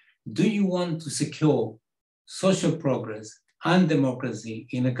process. Do you want to secure social progress and democracy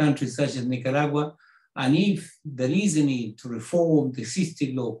in a country such as Nicaragua? And if there is a need to reform the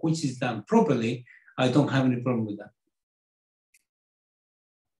existing law, which is done properly, I don't have any problem with that.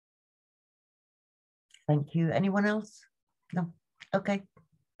 Thank you. Anyone else? No? Okay.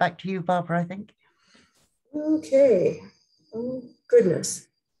 Back to you, Barbara, I think. Okay. Oh, goodness.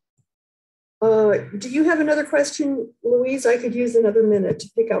 Do you have another question, Louise? I could use another minute to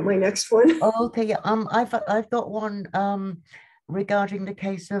pick out my next one. Oh, okay. Yeah. I've got one regarding the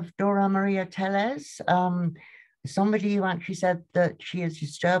case of Dora Maria Tellez. Somebody who actually said that she is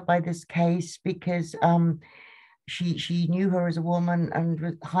disturbed by this case because she knew her as a woman and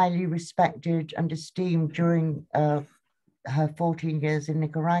was highly respected and esteemed during her 14 years in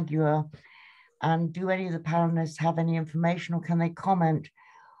Nicaragua. And do any of the panelists have any information, or can they comment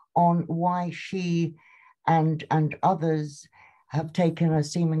on why she and others have taken a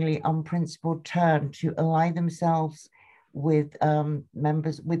seemingly unprincipled turn to ally themselves with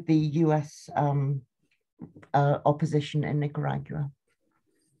members with the US opposition in Nicaragua?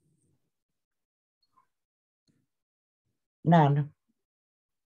 Nan.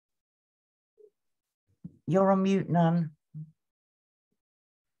 You're on mute, Nan.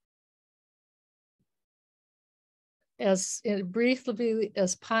 As briefly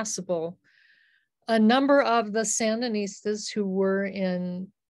as possible, a number of the Sandinistas who were in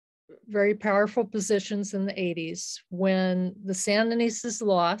very powerful positions in the 80s, when the Sandinistas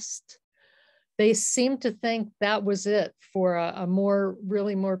lost, they seemed to think that was it for a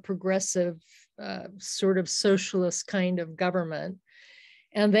really more progressive sort of socialist kind of government.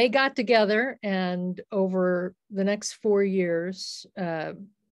 And they got together and over the next 4 years,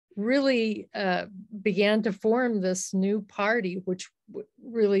 really began to form this new party, which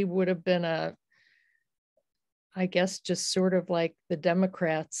really would have been I guess, just sort of like the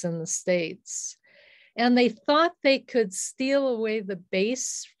Democrats in the States. And they thought they could steal away the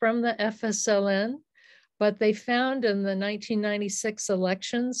base from the FSLN, but they found in the 1996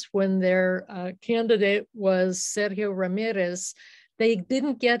 elections, when their candidate was Sergio Ramirez, they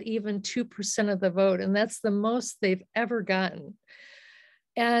didn't get even 2% of the vote, and that's the most they've ever gotten.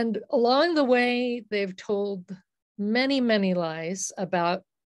 And along the way, they've told many, many lies about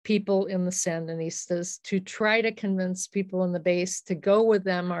people in the Sandinistas to try to convince people in the base to go with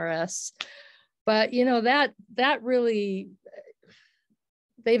MRS. But, that really,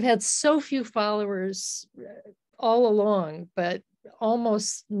 they've had so few followers all along, but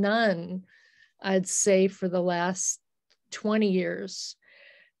almost none, I'd say, for the last 20 years.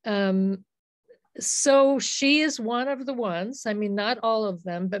 So she is one of the ones, I mean, not all of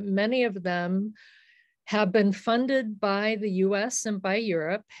them, but many of them have been funded by the US and by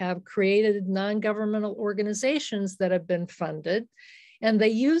Europe, have created non-governmental organizations that have been funded, and they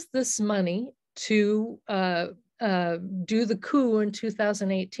use this money to do the coup in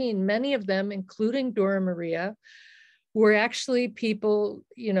 2018. Many of them, including Dora Maria, were actually people,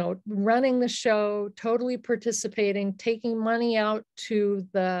 running the show, totally participating, taking money out to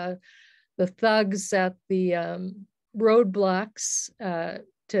the thugs at the roadblocks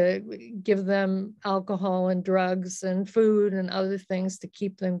to give them alcohol and drugs and food and other things to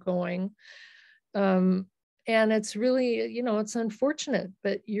keep them going. And it's really, you know, it's unfortunate,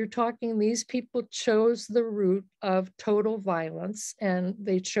 but you're talking, these people chose the route of total violence, and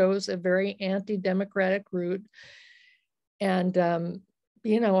they chose a very anti-democratic route. And,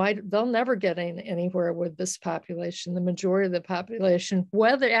 you know, they'll never get anywhere with this population. The majority of the population,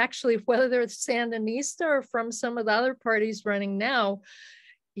 whether they're Sandinista or from some of the other parties running now,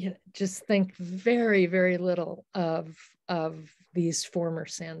 you know, just think very, very little of these former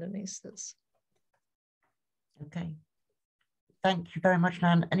Sandinistas. Okay. Thank you very much,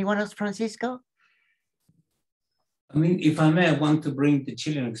 Nan. Anyone else, Francisco? I mean, if I may, I want to bring the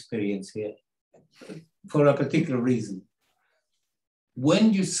Chilean experience here for a particular reason.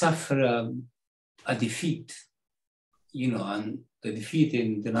 When you suffer a defeat, you know, and the defeat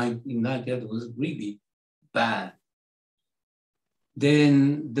in 1990 was really bad,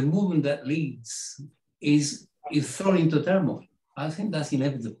 then the movement that leads is thrown into turmoil. I think that's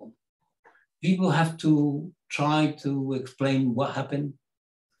inevitable. People have to try to explain what happened,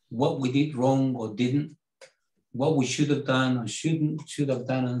 what we did wrong or didn't, what we should have done or should have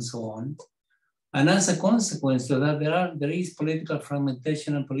done, and so on. And as a consequence of that, there is political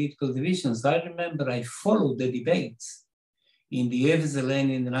fragmentation and political divisions. I remember I followed the debates in the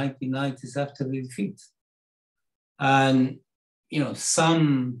FSLN in the 1990s after the defeat. And, you know,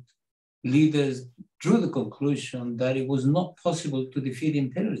 some leaders drew the conclusion that it was not possible to defeat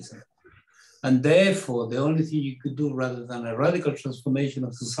imperialism. And therefore, the only thing you could do, rather than a radical transformation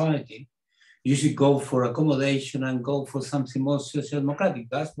of society, you should go for accommodation and go for something more social democratic.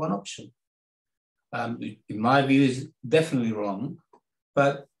 That's one option. In my view, is definitely wrong,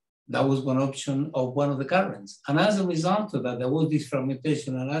 but that was one option of one of the currents. And as a result of that, there was this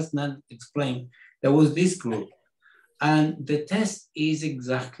fragmentation, and as Nan explained, there was this group. And the test is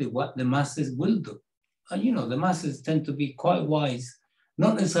exactly what the masses will do. And you know, the masses tend to be quite wise,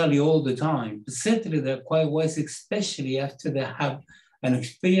 not necessarily all the time, but certainly they're quite wise, especially after they have an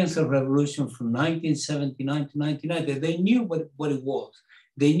experience of revolution from 1979 to 1990. They knew what it was.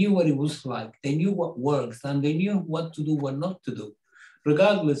 They knew what it was like. They knew what worked, and they knew what to do, what not to do,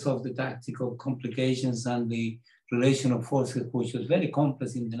 regardless of the tactical complications and the relation of forces, which was very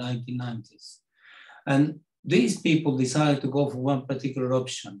complex in the 1990s. And these people decided to go for one particular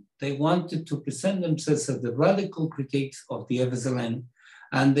option. They wanted to present themselves as the radical critiques of the FSLN,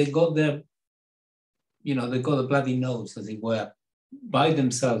 and they got their, you know, they got a bloody nose, as it were, by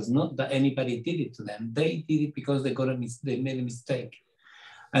themselves. Not that anybody did it to them. They did it because they made a mistake.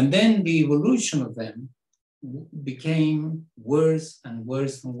 And then the evolution of them became worse and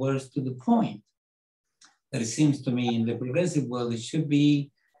worse and worse, to the point that it seems to me in the progressive world, it should be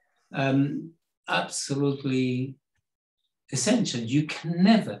absolutely essential. You can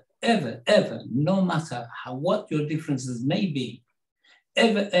never, ever, ever, no matter what your differences may be,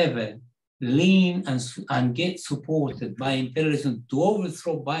 ever lean and get supported by imperialism to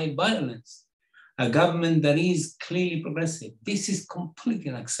overthrow by violence a government that is clearly progressive. This is completely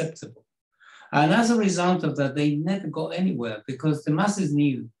unacceptable. And as a result of that, they never got anywhere because the masses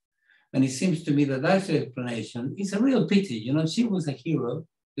knew. And it seems to me that that's the explanation. It's a real pity. You know, she was a hero.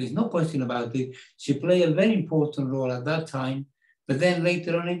 There's no question about it. She played a very important role at that time, but then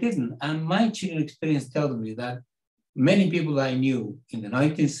later on it didn't. And my Chilean experience tells me that many people I knew in the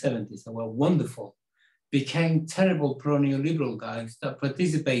 1970s that were wonderful became terrible pro-neoliberal guys that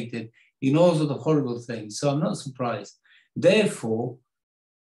participated in all sorts of horrible things. So I'm not surprised. Therefore,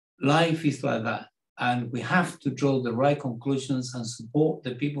 life is like that. And we have to draw the right conclusions and support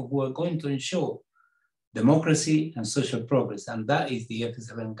the people who are going to ensure democracy and social progress. And that is the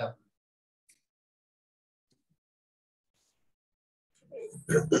FSLN government.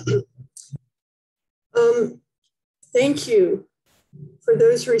 Thank you for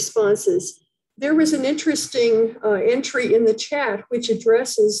those responses. There was an interesting entry in the chat which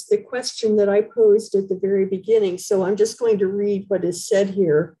addresses the question that I posed at the very beginning. So I'm just going to read what is said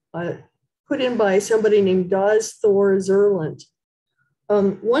here, put in by somebody named Daz Thor Zerland.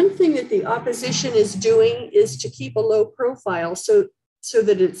 One thing that the opposition is doing is to keep a low profile so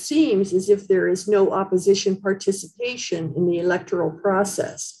that it seems as if there is no opposition participation in the electoral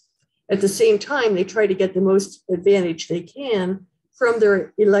process. At the same time, they try to get the most advantage they can from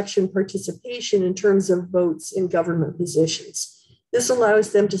their election participation in terms of votes in government positions. This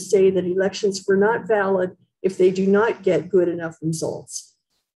allows them to say that elections were not valid if they do not get good enough results.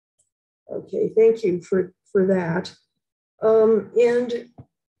 Okay, thank you for that. And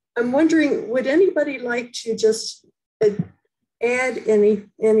I'm wondering, would anybody like to just add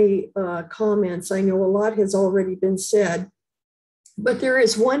any comments? I know a lot has already been said, but there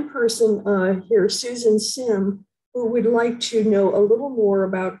is one person here, Susan Sim, who would like to know a little more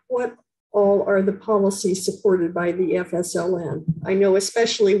about what all are the policies supported by the FSLN. I know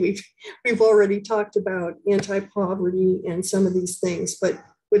especially we've already talked about anti-poverty and some of these things, but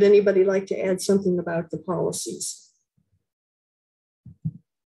would anybody like to add something about the policies?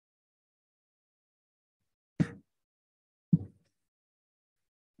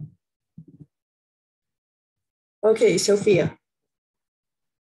 Okay, Sophia.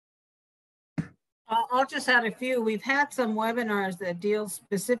 I'll just add a few. We've had some webinars that deal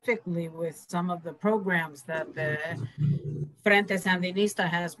specifically with some of the programs that the Frente Sandinista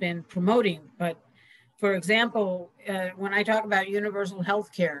has been promoting. But for example, when I talk about universal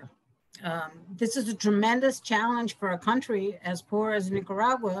health care, this is a tremendous challenge for a country as poor as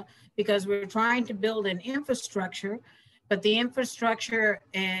Nicaragua, because we're trying to build an infrastructure, but the infrastructure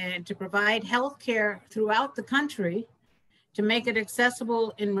to provide health care throughout the country, to make it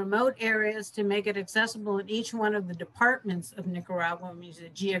accessible in remote areas, to make it accessible in each one of the departments of Nicaragua, means the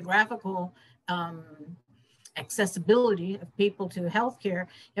geographical accessibility of people to healthcare.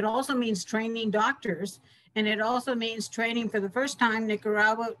 It also means training doctors, and it also means training. For the first time,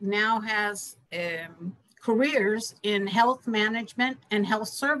 Nicaragua now has careers in health management and health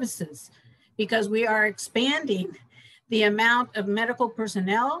services, because we are expanding the amount of medical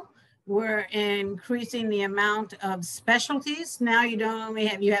personnel. We're increasing the amount of specialties. Now you don't only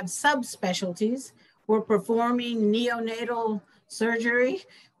have, you have subspecialties. We're performing neonatal surgery.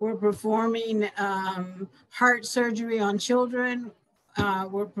 We're performing heart surgery on children.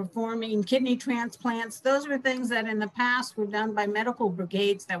 We're performing kidney transplants. Those were things that in the past were done by medical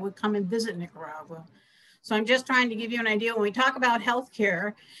brigades that would come and visit Nicaragua. So I'm just trying to give you an idea. When we talk about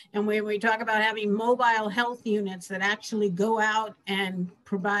healthcare, and when we talk about having mobile health units that actually go out and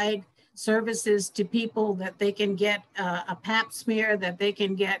provide services to people, that they can get a pap smear, that they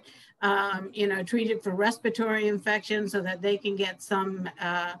can get treated for respiratory infections, so that they can get some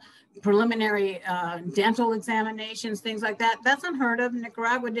preliminary dental examinations, things like that. That's unheard of.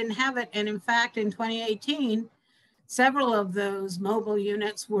 Nicaragua didn't have it. And in fact, in 2018, several of those mobile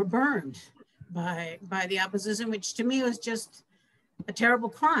units were burned by the opposition, which to me was just a terrible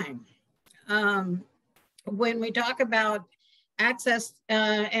crime. When we talk about access,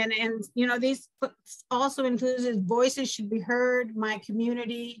 and these also includes voices should be heard, my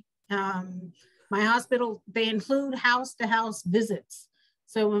community, my hospital, they include house-to-house visits.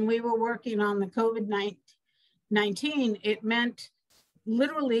 So when we were working on the COVID-19, it meant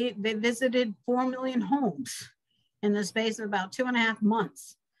literally they visited 4 million homes in the space of about 2.5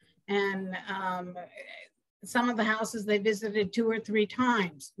 months. And some of the houses they visited 2 or 3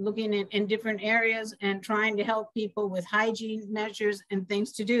 times, looking in different areas and trying to help people with hygiene measures and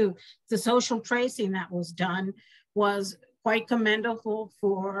things to do. The social tracing that was done was quite commendable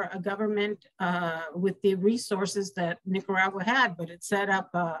for a government with the resources that Nicaragua had, but it set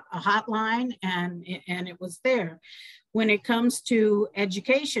up a hotline and it was there. When it comes to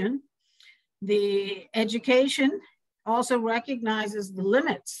education, the education also recognizes the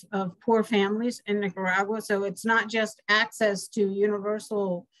limits of poor families in Nicaragua. So it's not just access to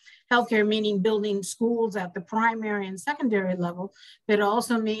universal healthcare, meaning building schools at the primary and secondary level, but it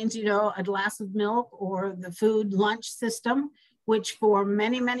also means, a glass of milk or the food lunch system, which for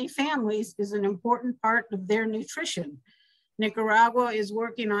many, many families is an important part of their nutrition. Nicaragua is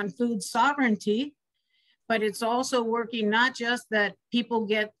working on food sovereignty, but it's also working not just that people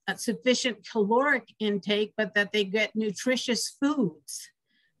get a sufficient caloric intake, but that they get nutritious foods,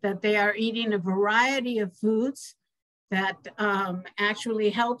 that they are eating a variety of foods that actually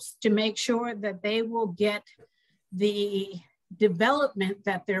helps to make sure that they will get the development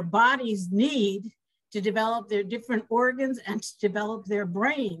that their bodies need to develop their different organs and to develop their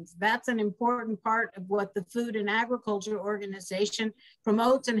brains. That's an important part of what the Food and Agriculture Organization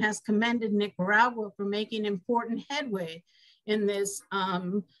promotes, and has commended Nicaragua for making important headway in this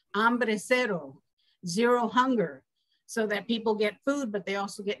hambre cero, zero hunger, so that people get food, but they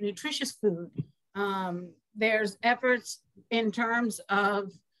also get nutritious food. There's efforts in terms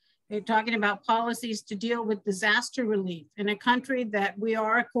of talking about policies to deal with disaster relief. In a country that we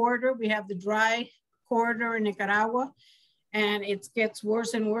are a corridor, we have the dry corridor in Nicaragua, and it gets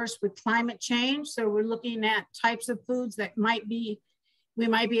worse and worse with climate change. So we're looking at types of foods that we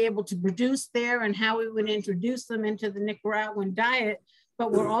might be able to produce there and how we would introduce them into the Nicaraguan diet.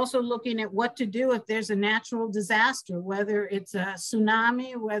 But we're also looking at what to do if there's a natural disaster, whether it's a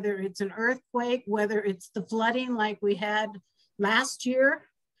tsunami, whether it's an earthquake, whether it's the flooding like we had last year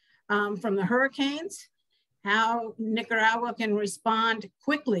from the hurricanes, how Nicaragua can respond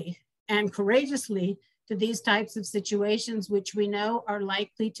quickly and courageously to these types of situations, which we know are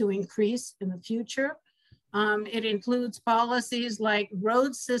likely to increase in the future. It includes policies like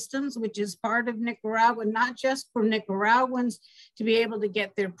road systems, which is part of Nicaragua, not just for Nicaraguans to be able to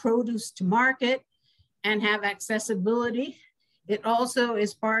get their produce to market and have accessibility. It also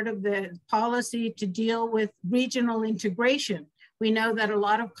is part of the policy to deal with regional integration. We know that a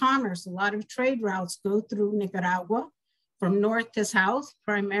lot of commerce, a lot of trade routes go through Nicaragua from north to south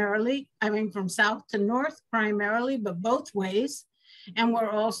primarily, from south to north primarily, but both ways. And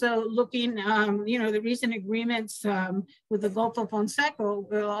we're also looking, the recent agreements with the Gulf of Fonseca,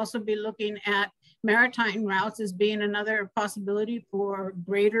 we'll also be looking at maritime routes as being another possibility for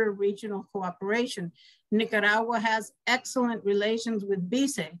greater regional cooperation. Nicaragua has excellent relations with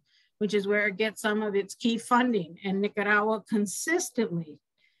BICE, which is where it gets some of its key funding. And Nicaragua consistently,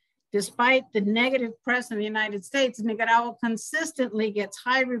 despite the negative press in the United States, Nicaragua consistently gets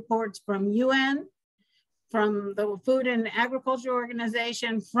high reports from UN, from the Food and Agriculture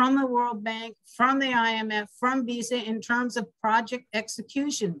Organization, from the World Bank, from the IMF, from BICE in terms of project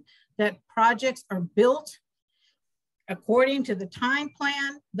execution, that projects are built according to the time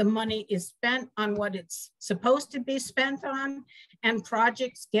plan, the money is spent on what it's supposed to be spent on, and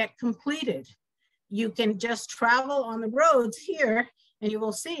projects get completed. You can just travel on the roads here and you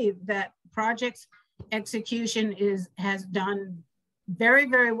will see that projects execution has done very,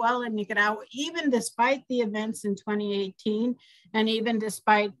 very well in Nicaragua, even despite the events in 2018, and even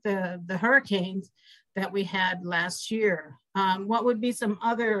despite the hurricanes that we had last year. What would be some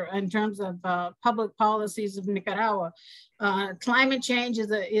other, in terms of public policies of Nicaragua? Climate change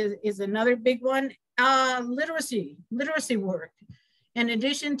is another big one. Literacy work. In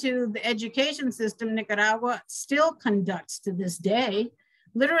addition to the education system, Nicaragua still conducts to this day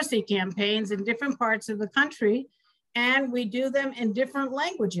literacy campaigns in different parts of the country, and we do them in different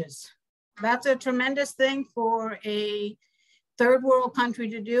languages. That's a tremendous thing for a third world country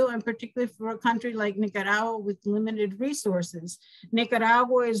to do, and particularly for a country like Nicaragua with limited resources.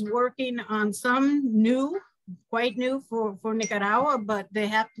 Nicaragua is working on some new, quite new for Nicaragua, but they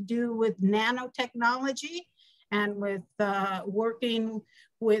have to do with nanotechnology and with working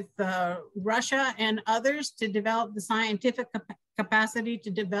with Russia and others to develop the scientific capacity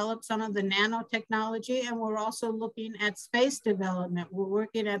to develop some of the nanotechnology. And we're also looking at space development. We're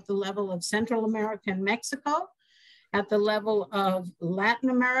working at the level of Central America and Mexico, at the level of Latin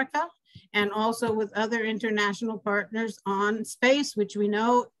America, and also with other international partners on space, which we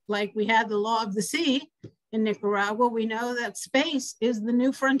know, like we had the law of the sea in Nicaragua, we know that space is the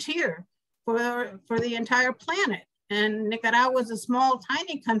new frontier for the entire planet. And Nicaragua is a small,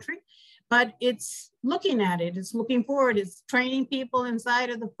 tiny country, but it's looking at it, it's looking forward, it's training people inside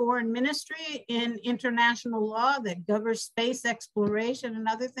of the foreign ministry in international law that governs space exploration and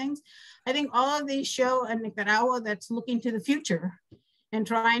other things. I think all of these show a Nicaragua that's looking to the future and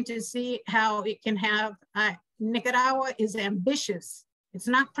trying to see how it can have, Nicaragua is ambitious. It's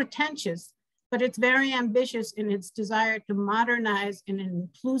not pretentious, but it's very ambitious in its desire to modernize in an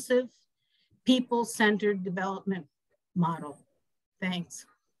inclusive, people-centered development model. Thanks.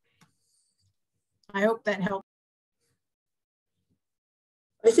 I hope that helped.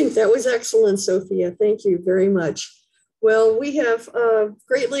 I think that was excellent, Sophia. Thank you very much. Well, we have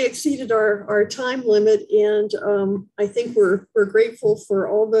greatly exceeded our time limit, and I think we're grateful for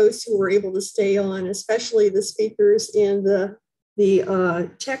all those who were able to stay on, especially the speakers and the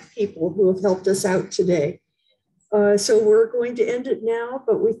tech people who have helped us out today. So we're going to end it now,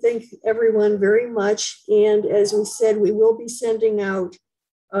 but we thank everyone very much. And as we said, we will be sending out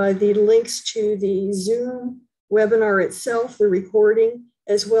the links to the Zoom webinar itself, the recording,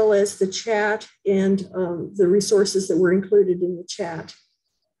 as well as the chat and the resources that were included in the chat.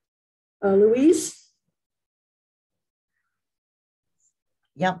 Louise?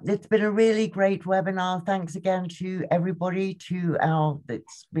 Yeah, it's been a really great webinar. Thanks again to everybody,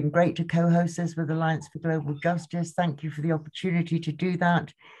 it's been great to co-host this with Alliance for Global Justice. Thank you for the opportunity to do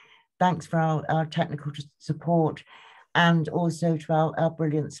that. Thanks for our technical support, and also to our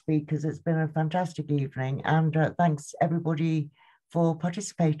brilliant speakers. It's been a fantastic evening, and thanks everybody for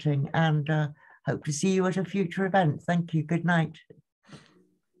participating, and hope to see you at a future event. Thank you. Good night.